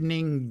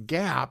widening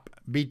gap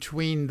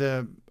between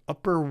the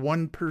upper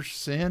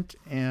 1%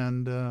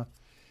 and,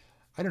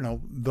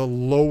 the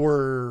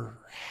lower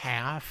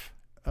half.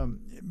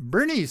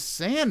 Bernie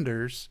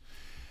Sanders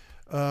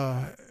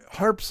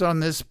harps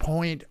on this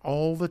point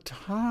all the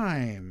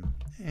time.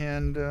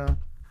 And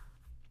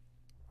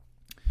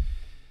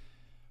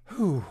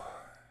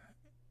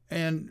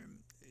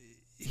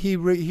he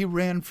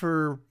ran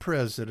for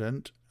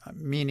president,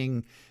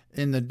 meaning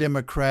in the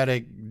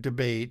Democratic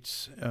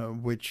debates,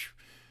 which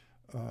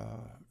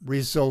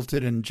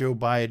resulted in Joe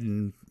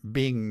Biden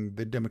being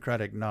the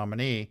Democratic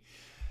nominee.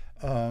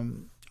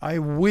 I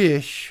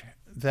wish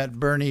that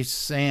Bernie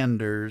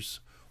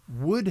Sanders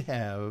would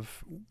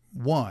have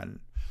won,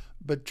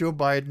 but Joe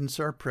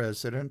Biden's our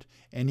president,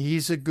 and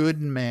he's a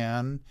good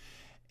man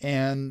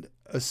and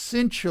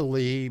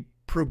essentially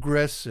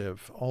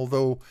progressive,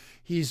 although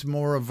he's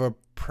more of a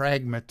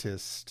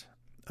pragmatist.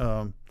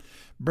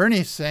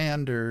 Bernie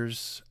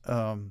Sanders,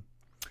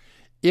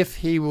 if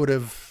he would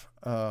have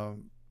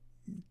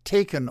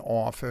taken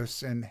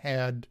office and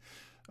had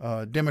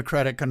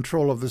Democratic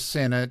control of the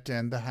Senate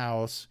and the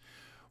House,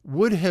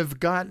 would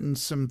have gotten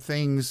some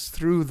things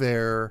through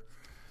there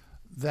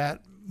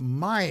that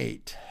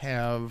might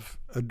have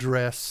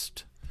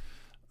addressed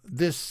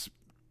this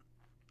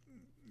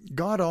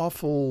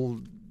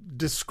god-awful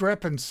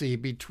discrepancy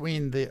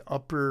between the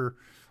upper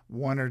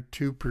 1 or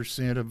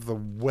 2% of the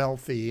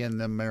wealthy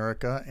in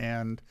America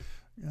and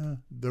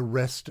the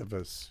rest of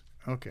us.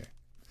 Okay.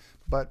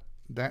 But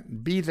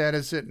be that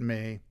as it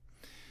may,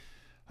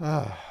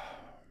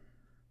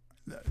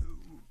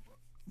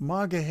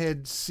 MAGA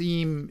heads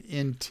seem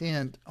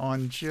intent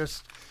on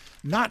just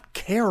not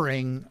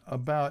caring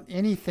about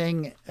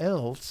anything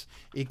else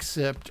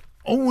except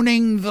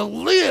owning the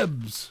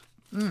libs.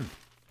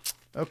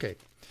 Okay.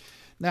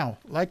 Now,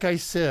 like I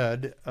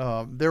said,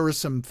 there were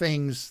some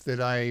things that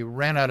I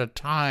ran out of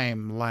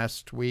time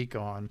last week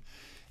on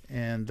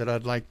and that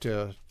I'd like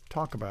to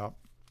talk about.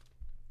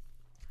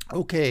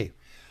 Okay.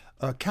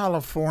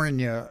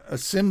 California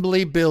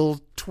Assembly Bill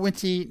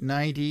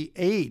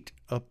 2098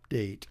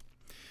 update.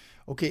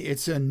 Okay,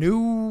 it's a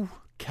new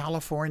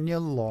California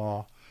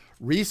law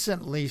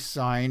recently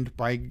signed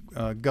by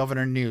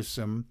Governor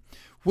Newsom,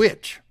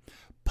 which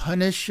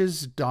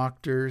punishes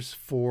doctors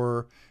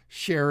for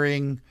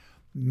sharing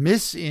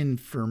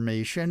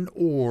misinformation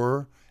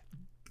or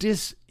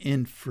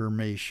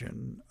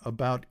disinformation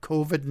about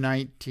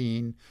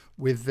COVID-19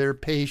 with their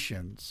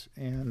patients.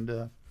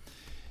 And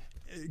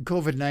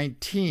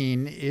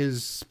COVID-19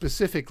 is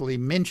specifically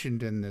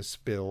mentioned in this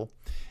bill,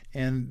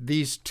 and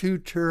these two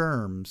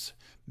terms,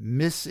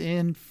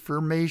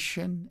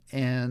 misinformation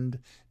and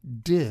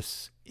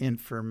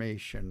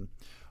disinformation,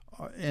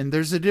 and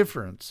there's a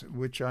difference,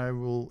 which I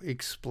will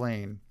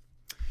explain.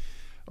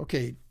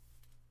 Okay,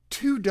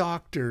 two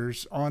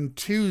doctors on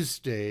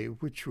Tuesday,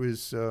 which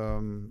was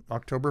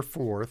October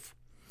 4th,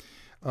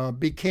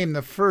 became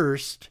the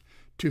first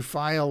to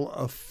file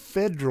a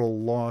federal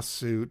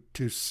lawsuit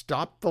to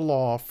stop the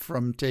law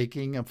from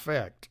taking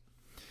effect.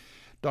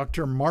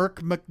 Dr.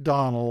 Mark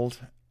McDonald,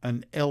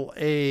 an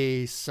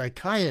LA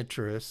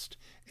psychiatrist,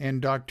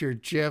 and Dr.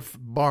 Jeff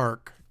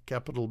Barke,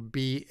 capital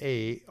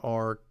B-A-R-K-E,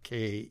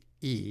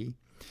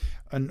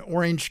 an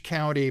Orange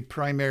County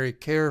primary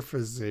care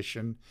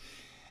physician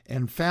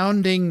and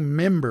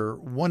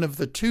one of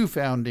the two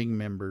founding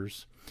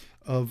members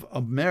of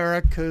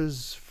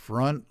America's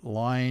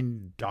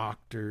Frontline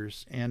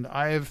Doctors. And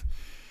I've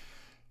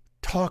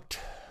talked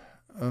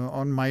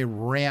on my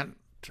rant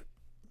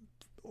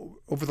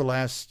over the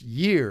last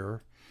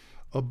year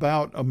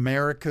about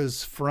America's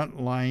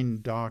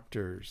frontline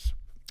doctors.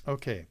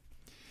 Okay.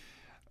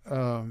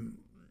 All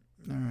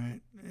right.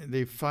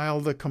 They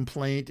filed a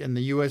complaint in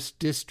the U.S.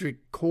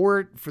 District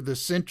Court for the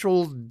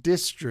Central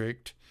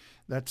District.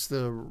 That's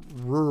the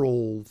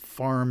rural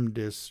farm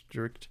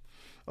district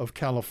of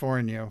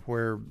California,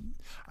 where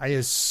I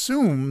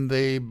assume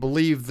they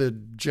believe the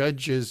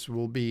judges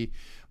will be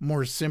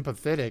more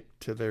sympathetic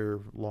to their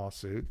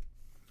lawsuit.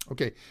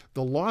 Okay,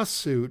 the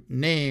lawsuit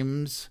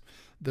names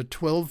the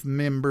 12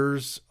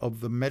 members of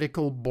the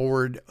Medical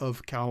Board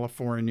of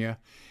California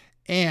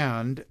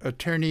and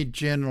Attorney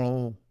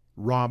General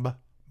Rob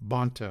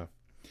Bonta.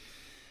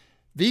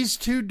 These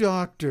two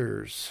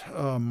doctors,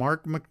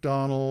 Mark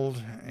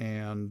McDonald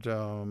and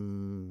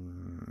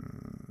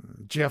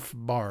Jeff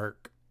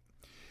Bark,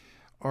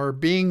 are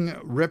being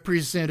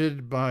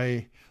represented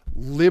by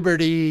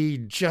Liberty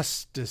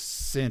Justice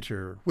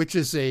Center, which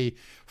is a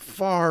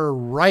far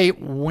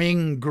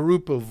right-wing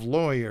group of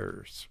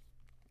lawyers,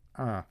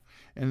 and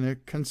a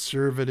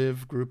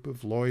conservative group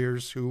of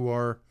lawyers who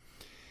are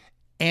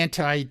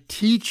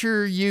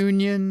anti-teacher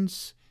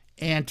unions,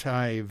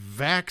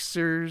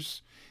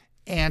 anti-vaxxers,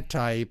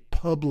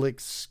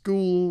 anti-public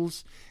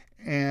schools,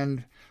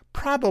 and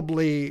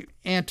probably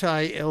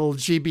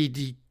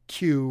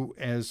anti-LGBTQ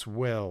as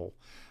well.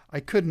 I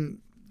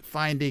couldn't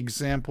find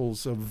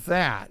examples of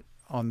that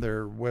on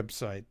their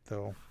website,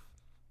 though.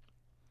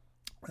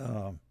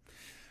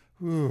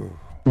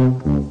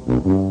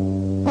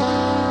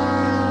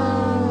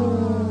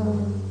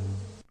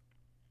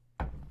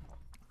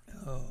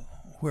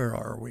 Where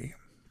are we?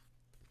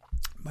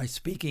 Am I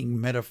speaking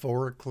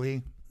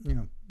metaphorically?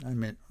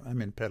 I'm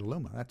in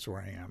Petaluma. That's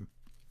where I am.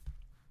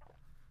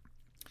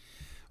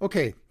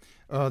 Okay,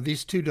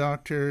 these two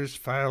doctors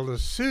filed a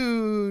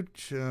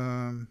suit.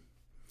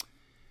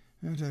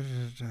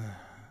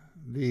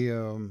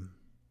 The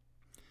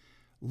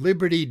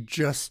Liberty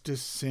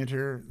Justice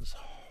Center,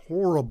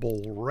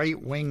 horrible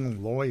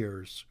right-wing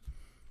lawyers.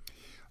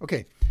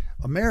 Okay,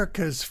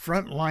 America's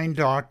Frontline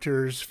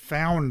Doctors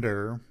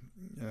founder,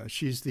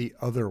 she's the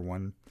other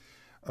one,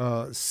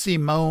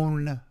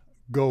 Simone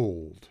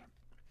Gold,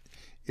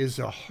 is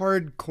a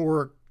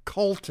hardcore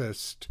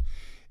cultist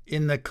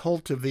in the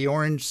cult of the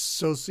orange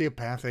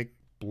sociopathic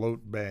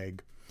bloat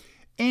bag,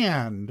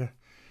 and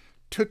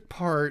took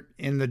part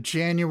in the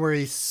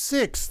January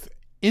 6th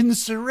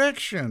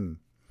insurrection,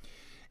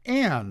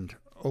 and,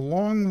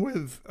 along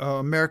with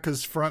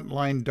America's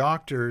Frontline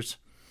Doctors,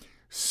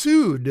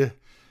 sued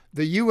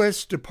the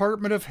U.S.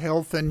 Department of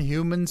Health and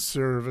Human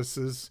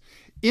Services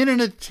in an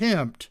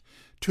attempt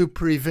to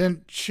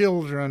prevent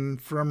children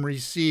from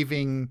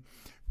receiving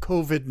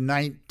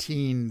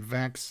COVID-19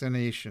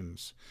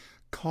 vaccinations,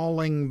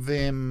 calling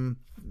the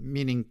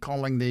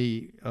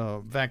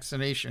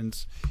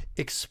vaccinations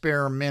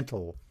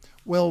experimental.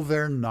 Well,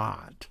 they're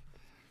not.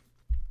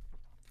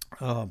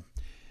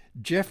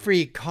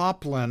 Jeffrey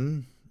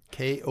Koplan,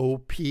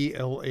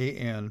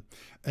 Koplan,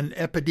 an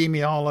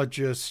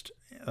epidemiologist,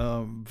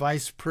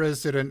 vice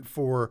president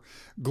for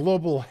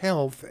global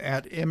health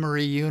at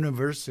Emory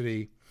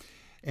University,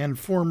 and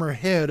former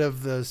head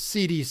of the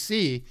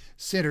CDC,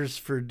 Centers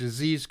for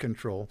Disease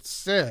Control,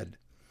 said,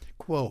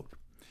 quote,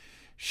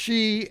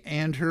 "She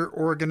and her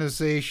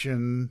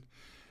organization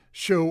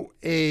show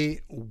a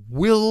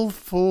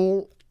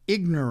willful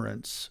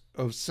ignorance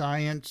of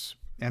science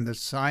and the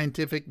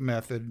scientific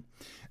method,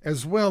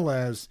 as well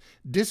as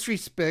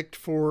disrespect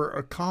for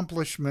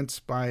accomplishments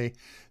by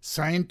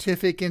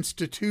scientific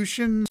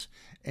institutions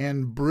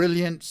and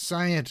brilliant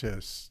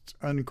scientists,"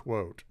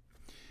 unquote.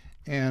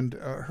 And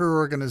her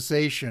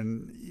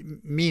organization,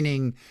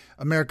 meaning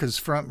America's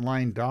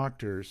Frontline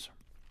Doctors,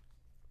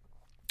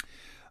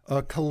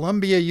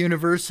 Columbia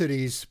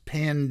University's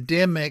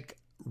Pandemic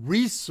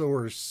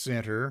Resource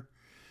Center,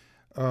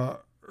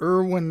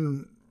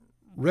 Erwin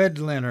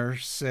Redlener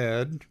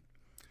said,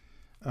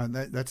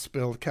 that's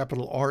spelled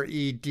capital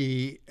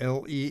Redlener,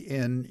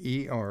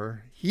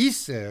 he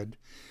said,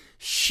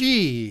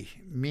 she,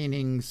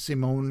 meaning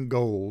Simone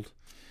Gold,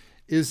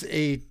 is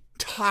a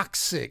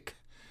toxic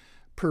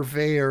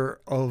purveyor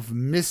of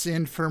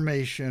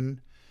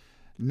misinformation,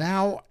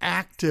 now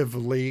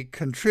actively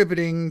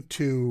contributing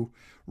to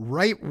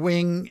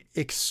right-wing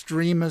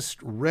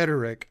extremist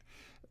rhetoric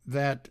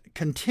that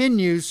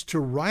continues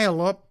to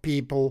rile up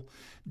people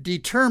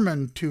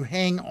determined to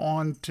hang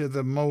on to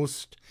the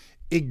most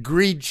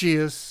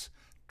egregious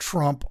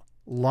Trump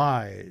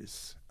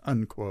lies,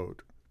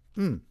 unquote.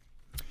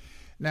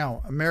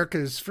 Now,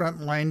 America's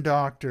Frontline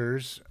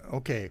Doctors,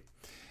 okay,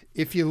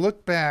 if you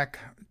look back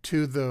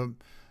to the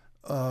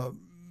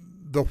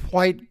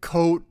white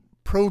coat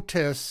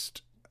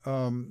protest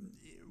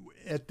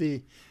at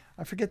the,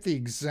 I forget the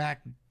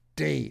exact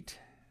date,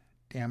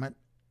 damn it,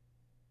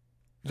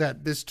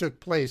 that this took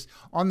place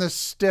on the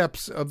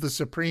steps of the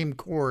Supreme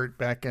Court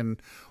back in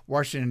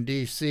Washington,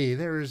 D.C.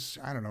 There's,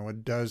 I don't know, a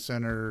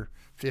dozen or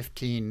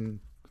 15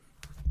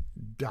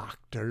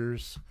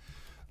 doctors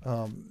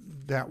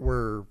that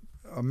were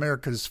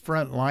America's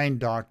Frontline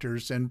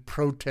Doctors and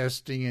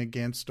protesting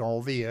against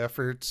all the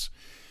efforts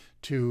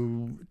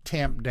to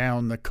tamp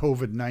down the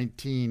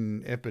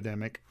COVID-19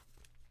 epidemic.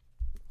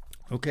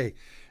 Okay,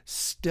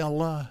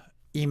 Stella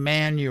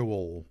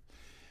Emanuel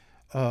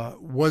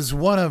was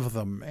one of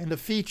them and a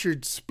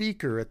featured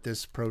speaker at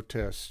this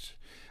protest.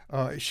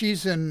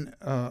 She's an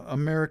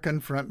American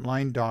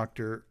Frontline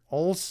doctor.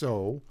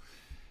 Also,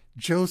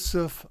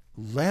 Joseph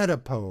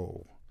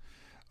Ladapo,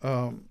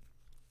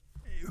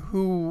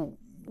 who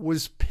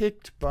was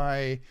picked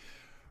by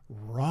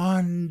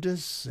Ron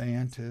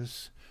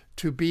DeSantis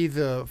to be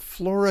the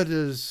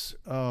Florida's,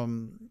 what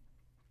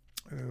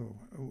do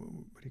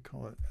you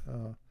call it,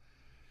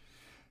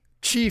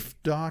 chief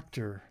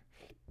doctor.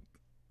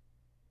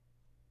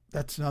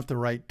 That's not the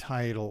right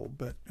title,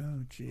 but,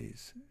 oh,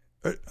 geez.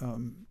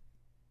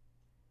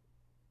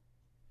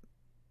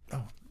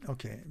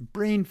 Okay.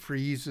 Brain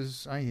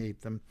freezes. I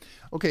hate them.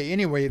 Okay,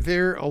 anyway,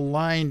 they're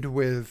aligned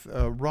with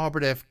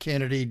Robert F.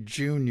 Kennedy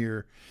Jr.,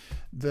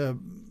 the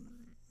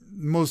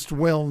most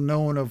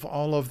well-known of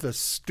all of the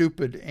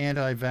stupid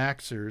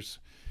anti-vaxxers.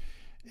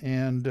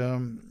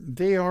 And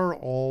they are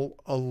all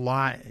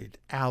allied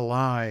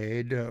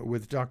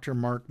with Dr.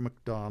 Mark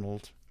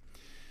McDonald.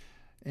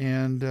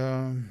 And,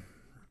 okay,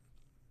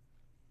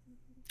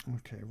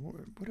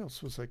 what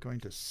else was I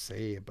going to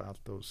say about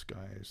those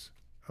guys?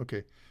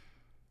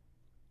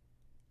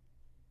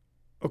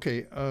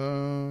 Okay,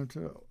 America's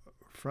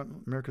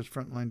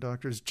Frontline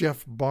Doctors,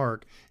 Jeff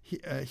Bark,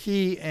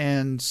 he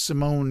and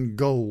Simone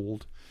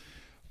Gold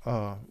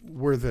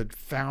were the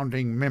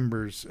founding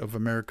members of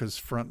America's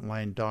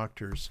Frontline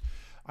Doctors.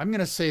 I'm going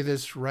to say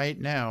this right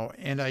now,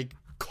 and I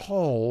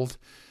called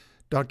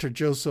Dr.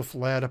 Joseph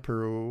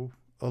Ladapo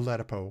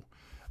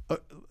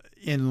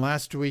in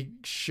last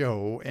week's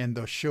show and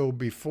the show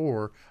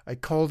before. I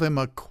called him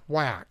a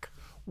quack.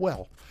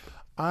 Well,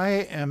 I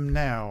am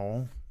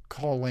now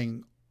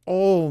calling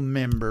all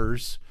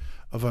members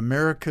of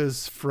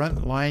America's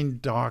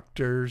Frontline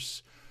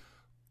Doctors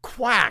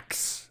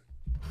quacks.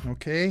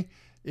 Okay?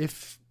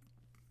 If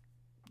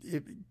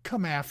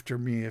come after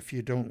me if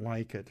you don't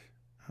like it.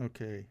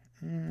 Okay.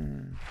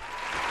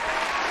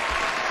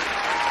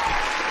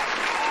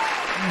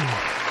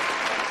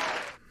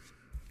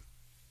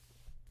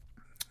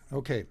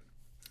 Okay.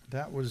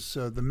 That was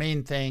the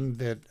main thing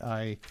that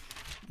I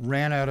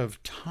ran out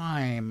of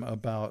time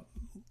about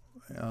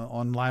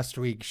on last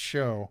week's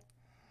show.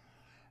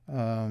 Okay,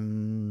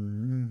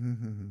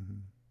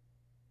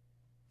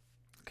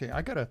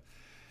 I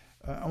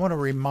want to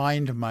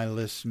remind my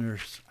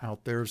listeners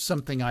out there of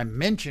something I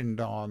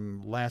mentioned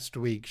on last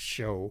week's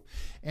show,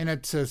 and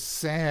it's a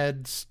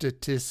sad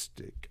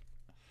statistic.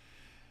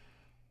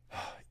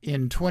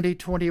 In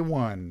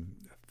 2021,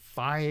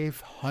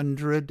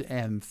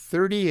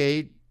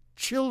 538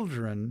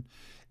 children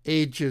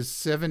ages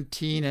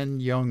 17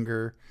 and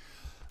younger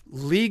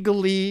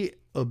legally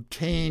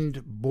obtained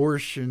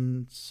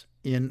abortions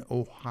in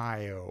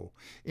Ohio,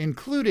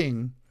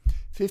 including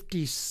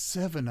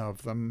 57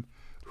 of them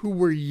who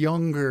were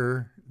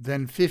younger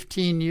than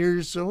 15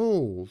 years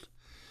old.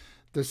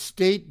 The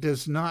state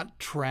does not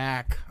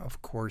track,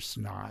 of course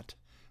not,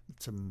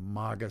 it's a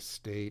MAGA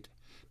state,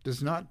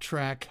 does not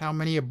track how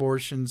many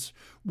abortions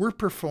were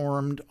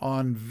performed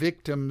on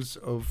victims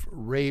of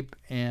rape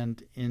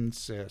and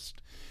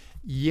incest.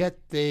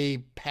 Yet they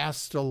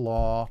passed a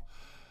law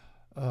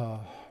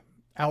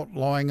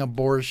outlawing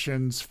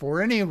abortions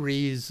for any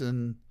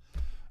reason,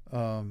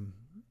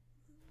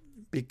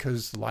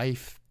 because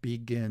life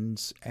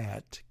begins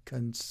at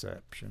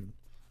conception.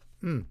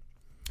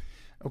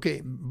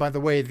 Okay, by the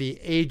way, the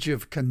age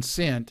of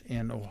consent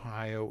in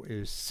Ohio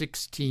is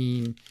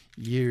 16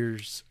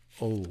 years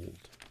old.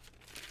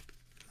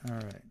 All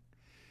right.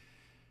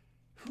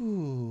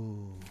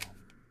 Whew.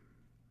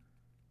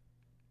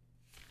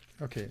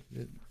 Okay.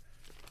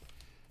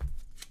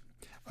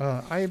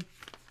 I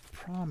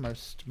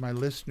promised my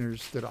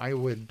listeners that I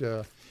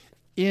would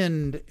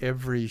end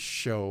every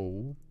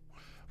show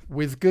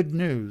with good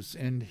news,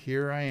 and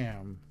here I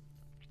am.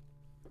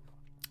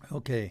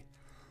 Okay.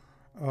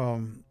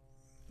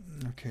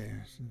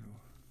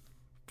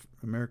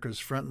 America's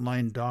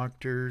Frontline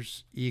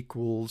Doctors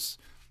equals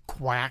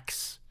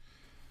QUACKS.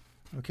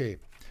 Okay.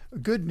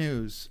 Good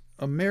news.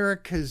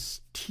 America's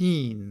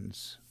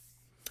teens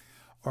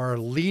are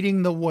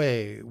leading the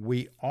way.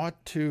 We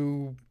ought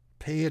to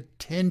pay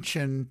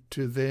attention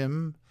to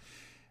them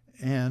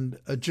and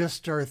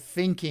adjust our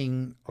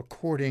thinking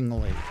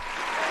accordingly.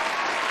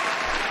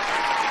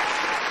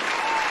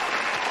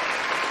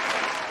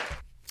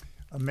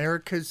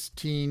 America's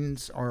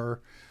teens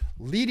are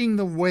leading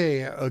the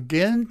way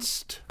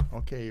against,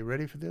 okay, you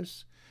ready for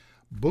this?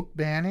 Book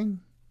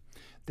banning.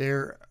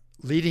 They're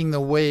leading the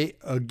way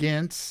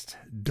against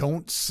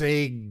don't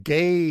say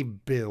gay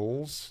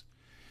bills.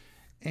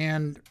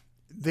 And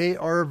they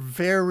are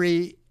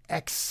very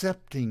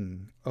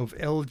accepting of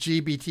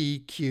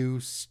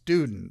LGBTQ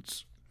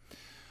students.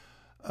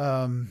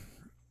 A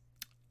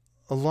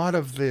lot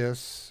of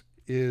this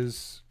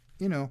is,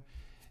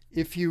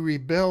 if you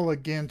rebel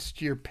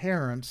against your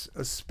parents,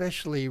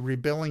 especially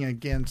rebelling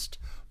against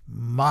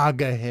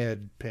MAGA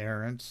Head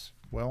parents,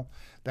 Well,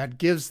 that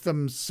gives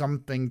them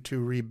something to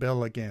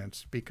rebel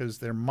against because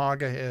their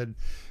MAGA head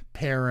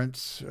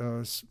parents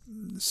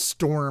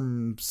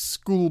storm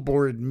school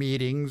board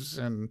meetings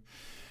and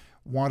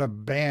want to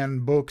ban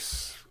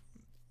books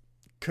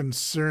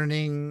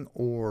concerning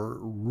or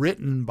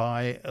written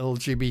by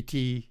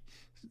LGBTQ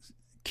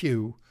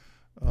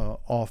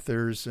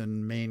authors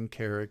and main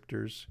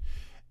characters,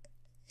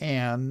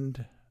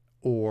 and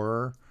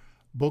or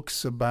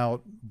books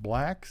about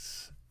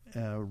blacks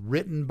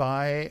written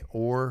by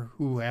or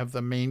who have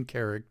the main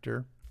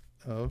character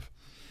of.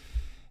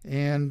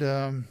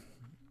 And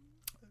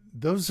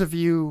those of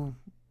you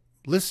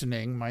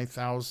listening, my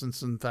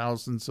thousands and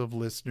thousands of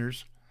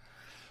listeners,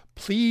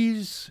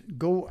 please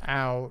go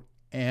out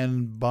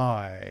and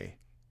buy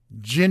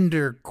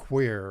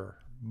Genderqueer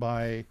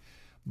by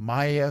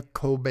Maya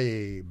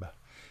Kobabe.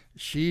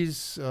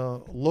 She's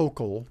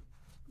local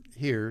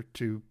here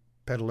to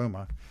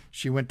Petaluma.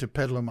 She went to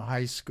Petaluma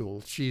High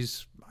School.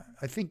 She's,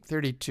 I think,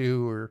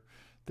 32 or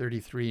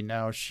 33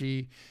 now.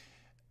 She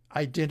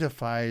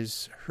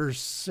identifies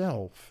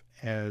herself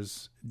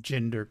as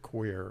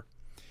genderqueer.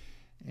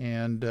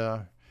 And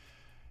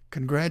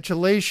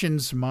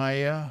congratulations,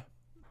 Maya.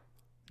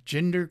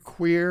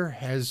 Genderqueer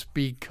has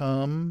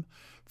become,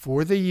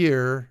 for the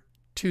year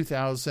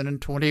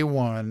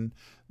 2021,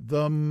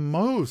 the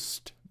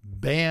most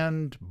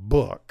banned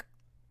book.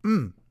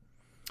 And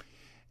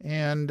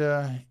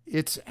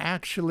it's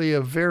actually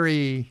a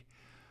very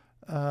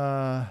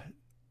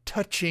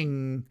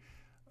touching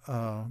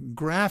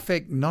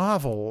graphic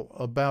novel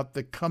about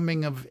the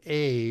coming of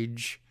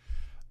age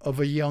of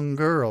a young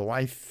girl.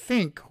 I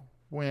think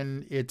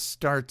when it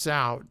starts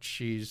out,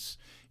 she's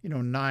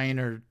 9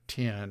 or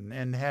 10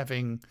 and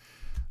having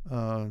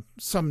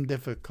some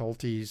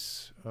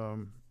difficulties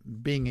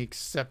being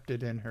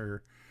accepted in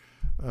her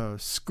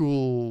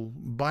school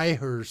by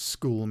her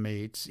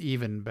schoolmates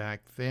even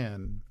back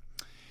then.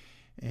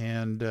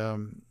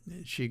 And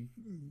she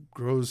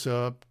grows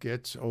up,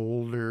 gets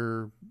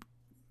older,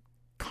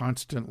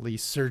 constantly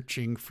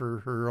searching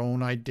for her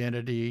own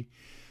identity,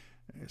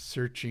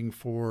 searching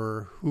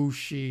for who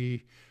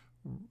she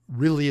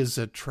really is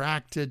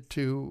attracted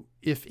to,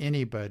 if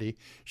anybody.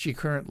 She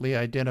currently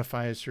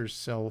identifies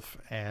herself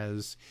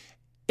as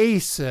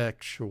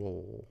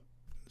asexual,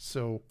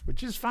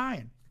 which is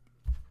fine.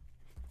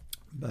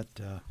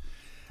 But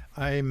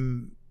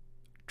I'm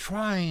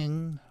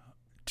trying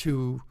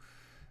to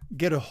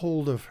get a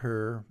hold of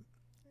her,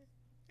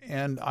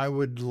 and I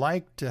would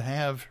like to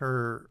have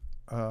her,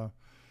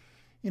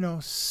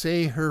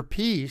 say her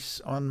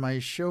piece on my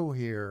show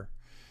here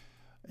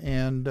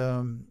and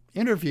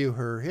interview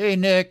her. Hey,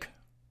 Nick.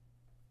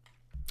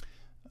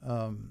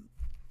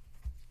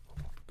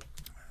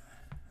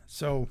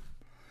 So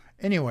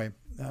anyway,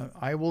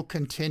 I will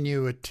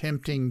continue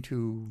attempting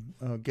to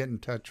get in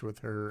touch with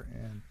her,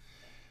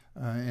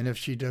 and if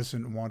she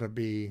doesn't want to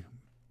be,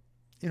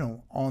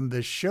 on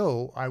this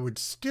show, I would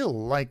still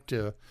like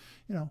to,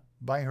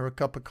 buy her a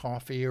cup of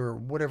coffee or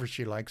whatever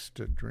she likes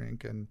to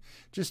drink and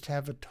just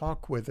have a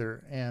talk with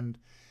her and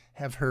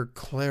have her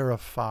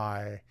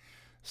clarify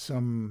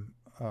some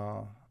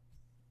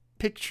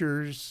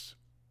pictures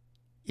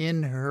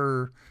in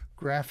her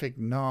graphic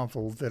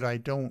novel that I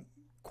don't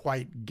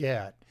quite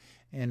get.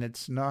 And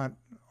it's not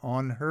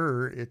on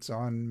her, it's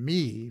on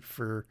me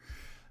for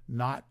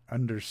not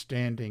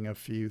understanding a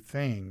few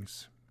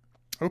things.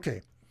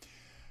 Okay.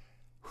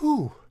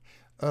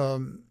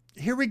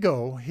 Here we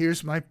go.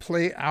 Here's my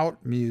play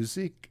out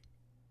music.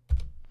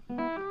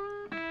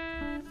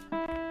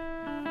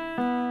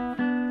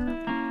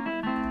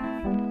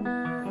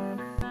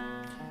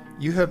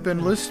 You have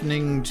been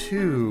listening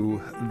to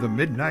The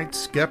Midnight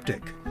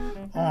Skeptic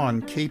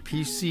on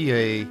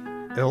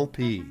KPCA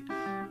LP,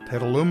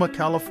 Petaluma,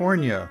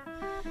 California.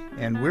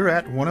 And we're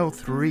at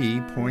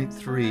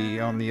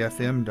 103.3 on the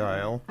FM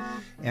dial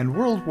and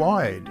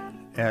worldwide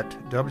at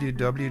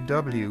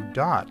www.kpca.fm.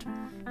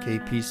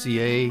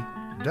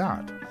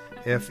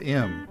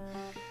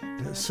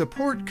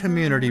 Support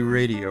community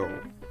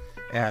radio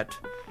at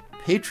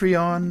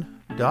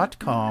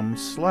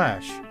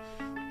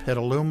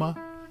patreon.com/Petaluma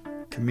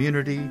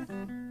Community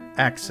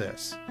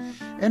Access.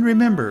 And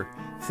remember,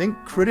 think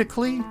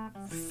critically,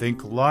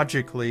 think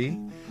logically,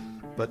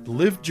 but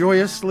live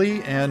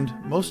joyously, and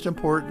most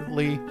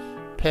importantly,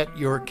 pet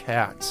your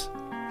cats.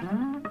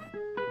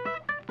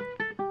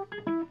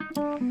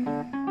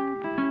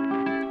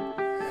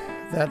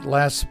 That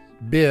last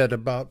bit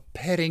about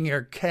petting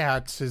your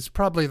cats is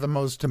probably the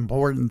most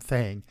important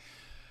thing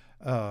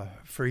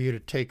for you to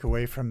take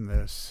away from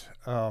this.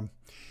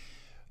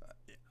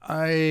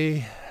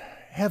 I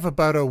have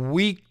about a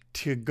week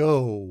to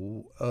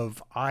go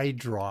of eye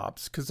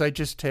drops because I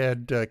just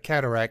had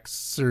cataract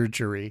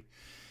surgery,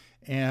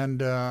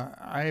 and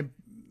I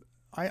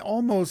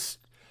almost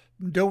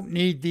don't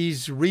need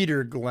these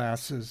reader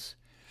glasses,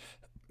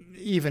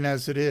 even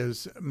as it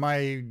is.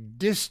 My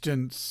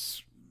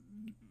distance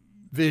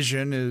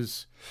vision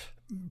is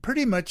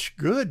pretty much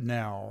good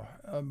now,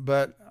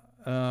 but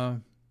I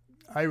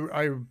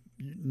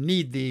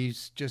need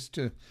these just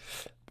to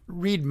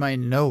read my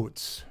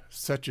notes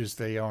such as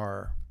they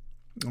are.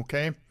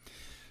 Okay?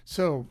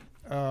 So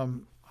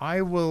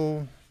I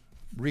will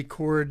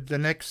record the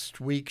next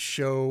week's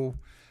show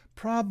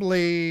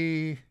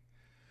probably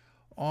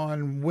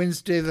on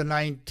Wednesday the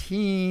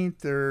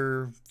 19th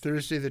or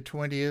Thursday the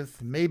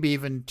 20th, maybe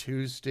even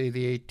Tuesday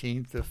the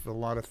 18th if a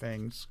lot of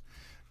things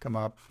come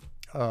up.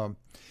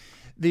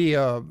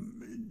 The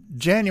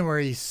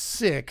January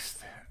 6th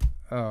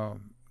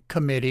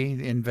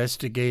committee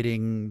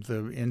investigating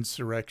the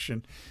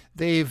insurrection,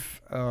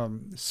 they've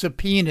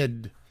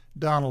subpoenaed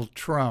Donald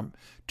Trump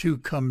to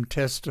come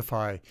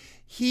testify.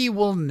 He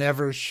will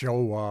never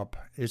show up.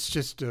 It's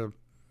just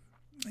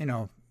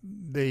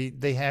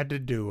they had to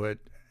do it,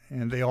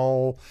 and they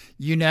all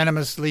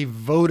unanimously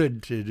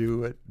voted to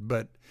do it,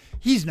 but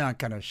he's not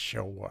going to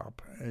show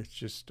up. It's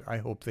just, I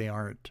hope they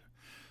aren't,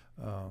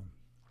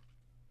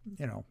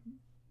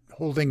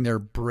 holding their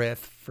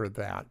breath for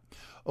that.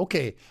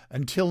 Okay,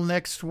 until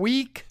next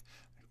week,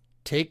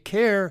 take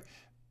care,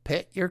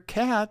 pet your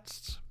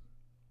cats.